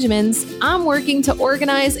stacking Benjamins, I'm working to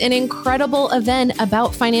organize an incredible event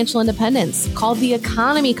about financial independence called the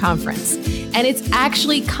Economy Conference. And it's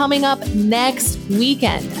actually coming up next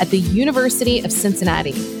weekend at the University of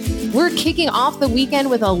Cincinnati. We're kicking off the weekend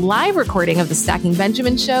with a live recording of the Stacking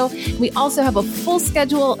Benjamin show. We also have a full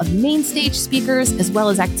schedule of main stage speakers as well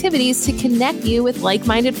as activities to connect you with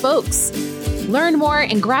like-minded folks. Learn more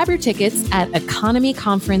and grab your tickets at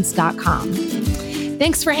economyconference.com.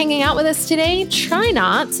 Thanks for hanging out with us today. Try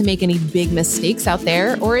not to make any big mistakes out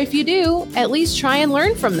there, or if you do, at least try and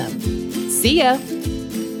learn from them. See ya.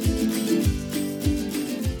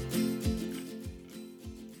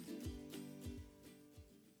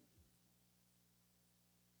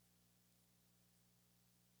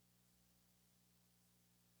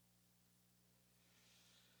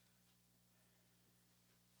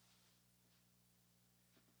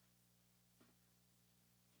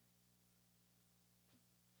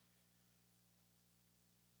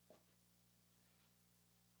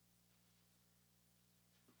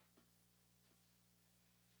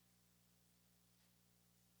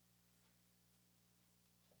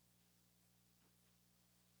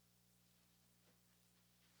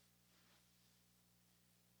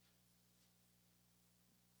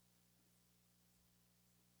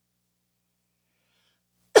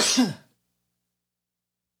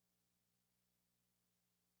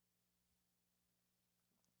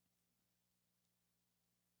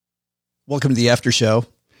 Welcome to the after show.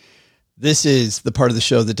 This is the part of the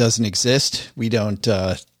show that doesn't exist. We don't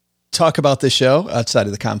talk about this show outside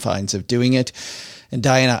of the confines of doing it. And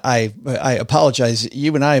Diana, I apologize.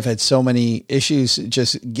 You and I have had so many issues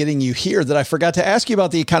just getting you here that I forgot to ask you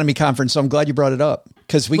about the Economy Conference. So I'm glad you brought it up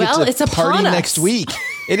because we get to party next week.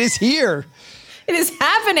 It is here. It is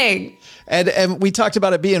happening. And we talked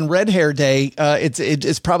about it being Red Hair Day.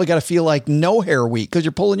 It's probably got to feel like No Hair Week because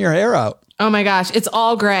you're pulling your hair out. Oh my gosh, it's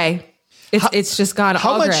all gray. It's just gone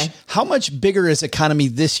all gray. How much bigger is Economy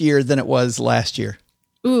this year than it was last year?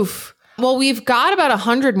 Oof. Well, we've got about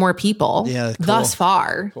 100 more people thus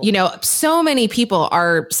far. Cool. You know, so many people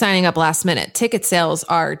are signing up last minute. Ticket sales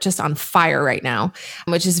are just on fire right now,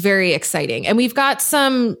 which is very exciting. And we've got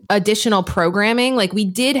some additional programming. Like we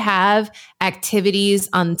did have activities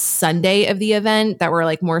on Sunday of the event that were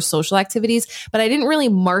like more social activities, but I didn't really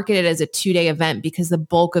market it as a 2-day event because the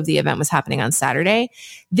bulk of the event was happening on Saturday.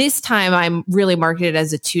 This time I'm really marketed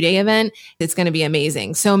as a 2-day event. It's going to be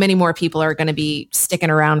amazing. So many more people are going to be sticking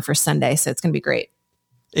around for Sunday. So it's going to be great.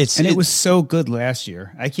 It was so good last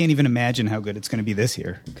year. I can't even imagine how good it's going to be this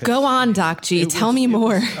year. Go on, Doc G. Tell me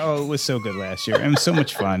more. It was so good last year. It was so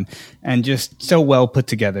much fun and just so well put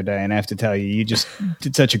together, Diane. I have to tell you, you just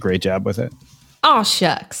did such a great job with it. Oh,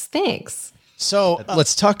 shucks. Thanks. So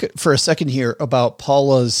let's talk for a second here about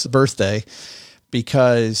Paula's birthday,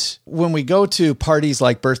 because when we go to parties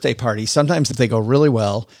like birthday parties, sometimes they go really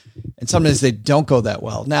well and sometimes they don't go that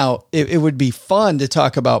well. Now, it would be fun to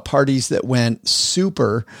talk about parties that went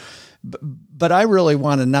super, but I really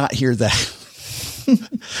want to not hear that.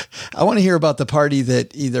 I want to hear about the party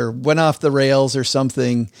that either went off the rails or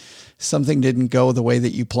something didn't go the way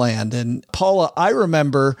that you planned. And Paula, I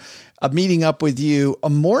remember meeting up with you a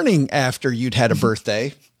morning after you'd had a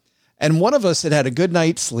birthday, and one of us had had a good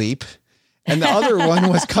night's sleep, and the other one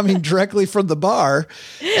was coming directly from the bar.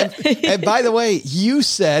 And by the way, you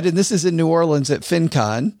said, and this is in New Orleans at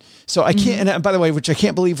FinCon. So I can't, and by the way, which I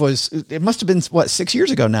can't believe it must have been 6 years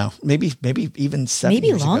ago now, maybe even 7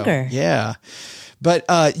 years ago. Longer. Yeah. But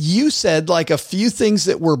you said like a few things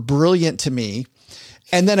that were brilliant to me.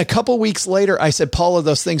 And then a couple weeks later, I said, Paula,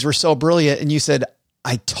 those things were so brilliant. And you said,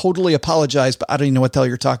 I totally apologize, but I don't even know what the hell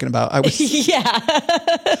you're talking about. I was,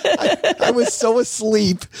 I was so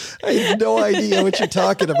asleep. I had no idea what you're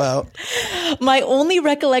talking about. My only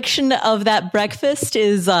recollection of that breakfast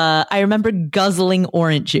is I remember guzzling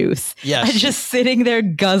orange juice. Yes. Just sitting there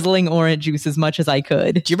guzzling orange juice as much as I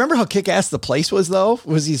could. Do you remember how kick-ass the place was, though?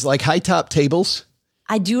 Was these like high top tables?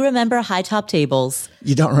 I do remember high top tables.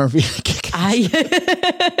 You don't remember being kick-ass?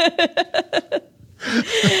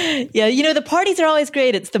 Yeah, the parties are always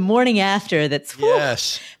great. It's the morning after that's whew.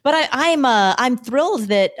 Yes. But I'm thrilled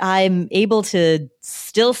that I'm able to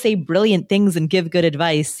still say brilliant things and give good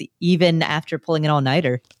advice even after pulling an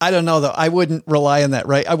all-nighter. I don't know, though. I wouldn't rely on that,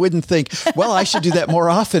 right? I wouldn't think, well, I should do that more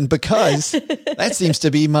often because that seems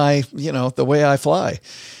to be my, the way I fly.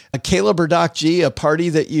 Caleb or Doc G, a party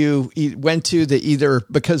that you went to that either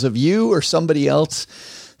because of you or somebody else,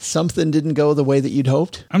 something didn't go the way that you'd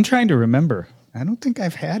hoped? I'm trying to remember. I don't think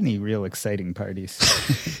I've had any real exciting parties.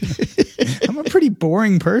 I'm a pretty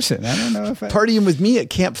boring person. I don't know if Partying with me at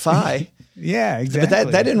Camp Phi. Yeah, exactly.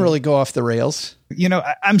 But that didn't really go off the rails.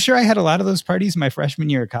 I'm sure I had a lot of those parties my freshman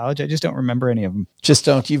year of college. I just don't remember any of them. Just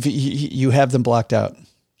don't. You have them blocked out.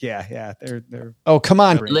 Yeah. They're. Oh, come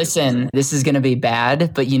on. Listen, this is going to be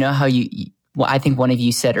bad, but you know how I think one of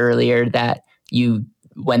you said earlier that you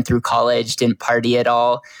went through college, didn't party at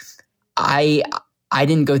all. I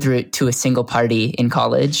didn't go through it to a single party in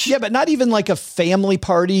college. Yeah, but not even like a family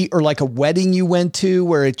party or like a wedding you went to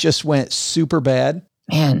where it just went super bad.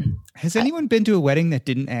 Man. Has anyone been to a wedding that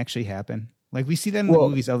didn't actually happen? Like we see that in the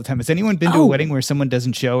movies all the time. Has anyone been to a wedding where someone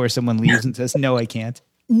doesn't show or someone leaves and says, no, I can't?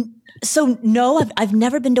 So no, I've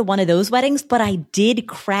never been to one of those weddings, but I did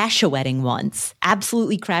crash a wedding once.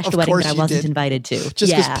 Absolutely crashed a wedding that I wasn't invited to.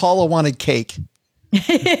 Just because Paula wanted cake.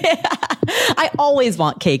 I always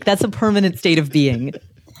want cake. That's a permanent state of being.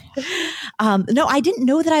 No, I didn't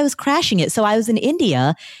know that I was crashing it. So I was in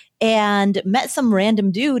India and met some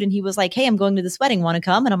random dude and he was like, hey, I'm going to this wedding. Want to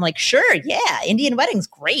come? And I'm like, sure. Yeah. Indian wedding's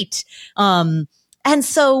great. And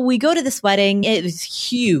so we go to this wedding. It was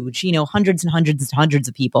huge, hundreds and hundreds and hundreds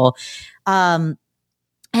of people. And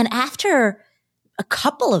after a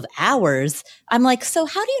couple of hours, I'm like, so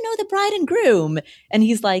how do you know the bride and groom? And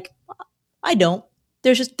he's like, I don't.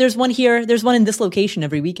 There's one here. There's one in this location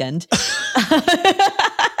every weekend.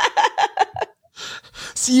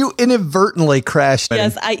 So you inadvertently crashed.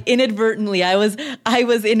 Yes, I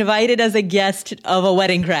was invited as a guest of a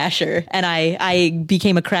wedding crasher, and I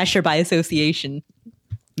became a crasher by association.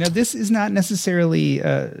 Now, this is not necessarily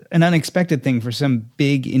an unexpected thing for some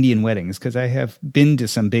big Indian weddings, because I have been to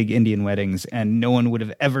some big Indian weddings, and no one would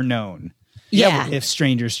have ever known. Yeah. If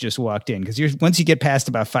strangers just walked in, because once you get past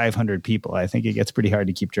about 500 people, I think it gets pretty hard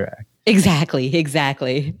to keep track.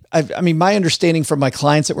 Exactly. I mean, my understanding from my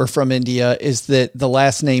clients that were from India is that the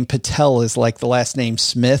last name Patel is like the last name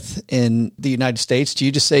Smith in the United States. Do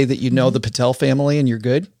you just say that you know the Patel family and you're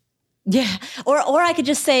good? Yeah. Or I could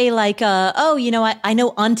just say like, I know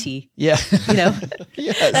Auntie. Yeah.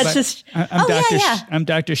 Yes. That's just, I'm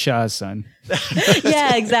Dr. Shah's son.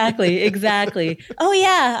 Yeah, exactly. Oh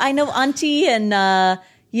yeah, I know Auntie and I've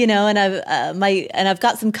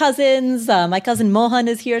got some cousins. My cousin Mohan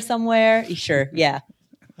is here somewhere. Sure. Yeah.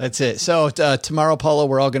 That's it. So tomorrow, Paula,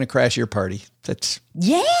 we're all going to crash your party.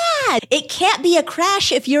 Yeah. It can't be a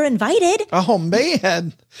crash if you're invited. Oh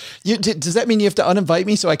man. Does that mean you have to uninvite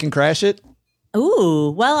me so I can crash it?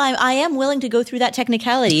 Ooh, well, I am willing to go through that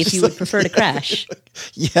technicality if you would prefer to crash.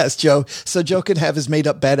 Yes, Joe. So Joe can have his made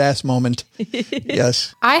up badass moment.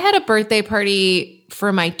 Yes. I had a birthday party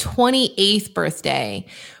for my 28th birthday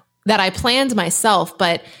that I planned myself,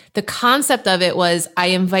 but the concept of it was I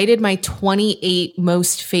invited my 28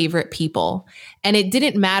 most favorite people. And it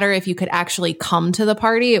didn't matter if you could actually come to the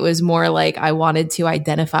party. It was more like I wanted to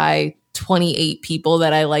identify 28 people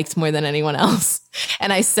that I liked more than anyone else.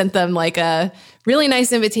 And I sent them like a really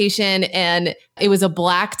nice invitation, and it was a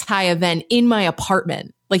black tie event in my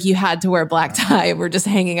apartment. Like you had to wear a black tie. We're just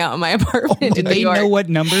hanging out in my apartment in New Did they York. know what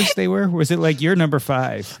numbers they were? Was it like you're number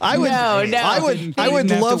 5? I would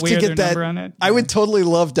love to get that. I would totally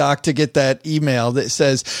love Doc to get that email that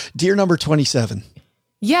says, "Dear number 27."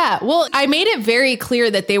 Yeah. Well, I made it very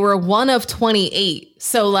clear that they were one of 28.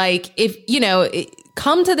 So like, if,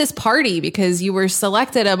 come to this party because you were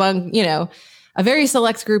selected among, a very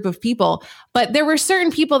select group of people. But there were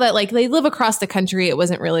certain people that like, they live across the country. It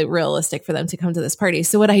wasn't really realistic for them to come to this party.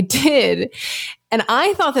 So what I did, and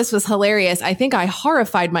I thought this was hilarious. I think I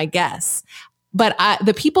horrified my guests. But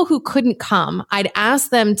the people who couldn't come, I'd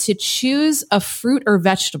ask them to choose a fruit or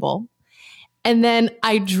vegetable. And then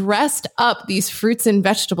I dressed up these fruits and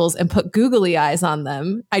vegetables and put googly eyes on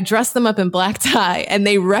them. I dressed them up in black tie, and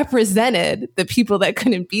they represented the people that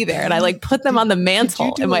couldn't be there. And I like put them on the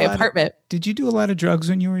mantle in my apartment. Did you do a lot of drugs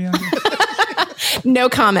when you were younger? No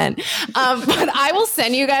comment. But I will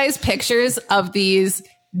send you guys pictures of these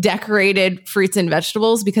decorated fruits and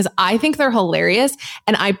vegetables because I think they're hilarious.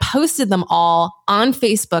 And I posted them all on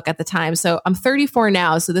Facebook at the time. So I'm 34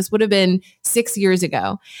 now. So this would have been 6 years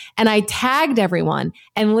ago. And I tagged everyone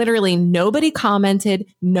and literally nobody commented.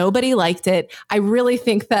 Nobody liked it. I really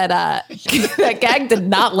think that that gag did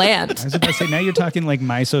not land. I was about to say, now you're talking like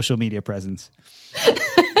my social media presence.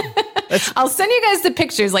 I'll send you guys the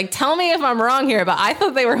pictures. Like, tell me if I'm wrong here, but I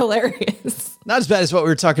thought they were hilarious. Not as bad as what we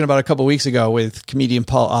were talking about a couple of weeks ago with comedian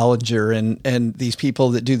Paul Ollinger and these people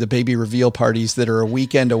that do the baby reveal parties that are a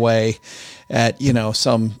weekend away at,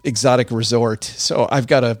 some exotic resort. So I've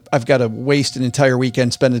got to waste an entire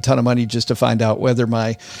weekend, spend a ton of money just to find out whether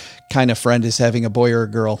my kind of friend is having a boy or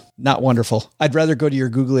a girl. Not wonderful. I'd rather go to your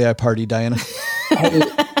googly eye party, Diana. Hey,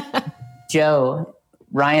 Joe,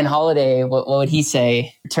 Ryan Holiday, what would he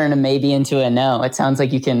say? Turn a maybe into a no. It sounds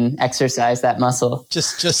like you can exercise that muscle.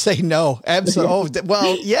 Just say no. Absolutely. Oh,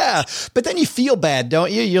 well, yeah. But then you feel bad,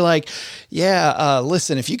 don't you? You're like, yeah,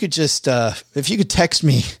 listen, if you could text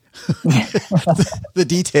me the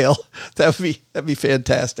detail, that'd be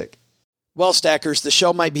fantastic. Well, Stackers, the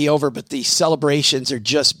show might be over, but the celebrations are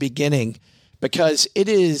just beginning because it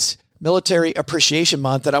is Military Appreciation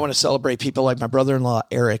Month, and I want to celebrate people like my brother-in-law,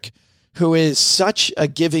 Eric, who is such a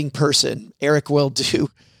giving person. Eric will do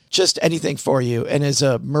just anything for you. And as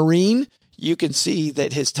a Marine, you can see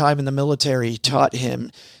that his time in the military taught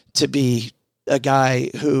him to be a guy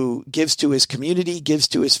who gives to his community, gives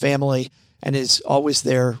to his family, and is always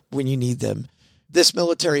there when you need them. This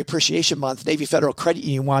Military Appreciation Month, Navy Federal Credit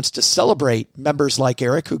Union wants to celebrate members like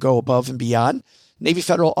Eric who go above and beyond. Navy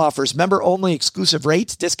Federal offers member-only exclusive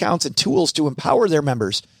rates, discounts, and tools to empower their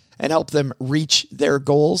members and help them reach their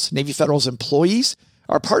goals. Navy Federal's employees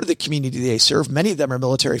are part of the community they serve. Many of them are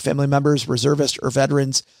military family members, reservists, or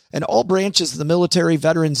veterans, and all branches of the military,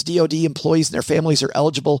 veterans, DoD employees, and their families are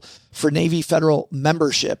eligible for Navy Federal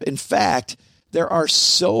membership. In fact, there are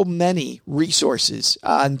so many resources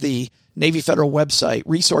on the Navy Federal website,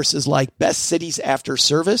 resources like Best Cities After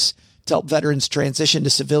Service to help veterans transition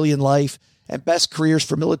to civilian life, and Best Careers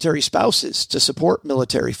for Military Spouses to support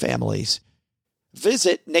military families.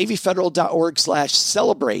 Visit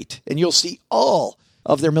NavyFederal.org/celebrate, and you'll see all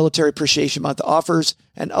of their Military Appreciation Month offers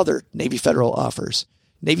and other Navy Federal offers.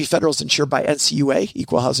 Navy Federal is insured by NCUA,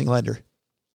 Equal Housing Lender.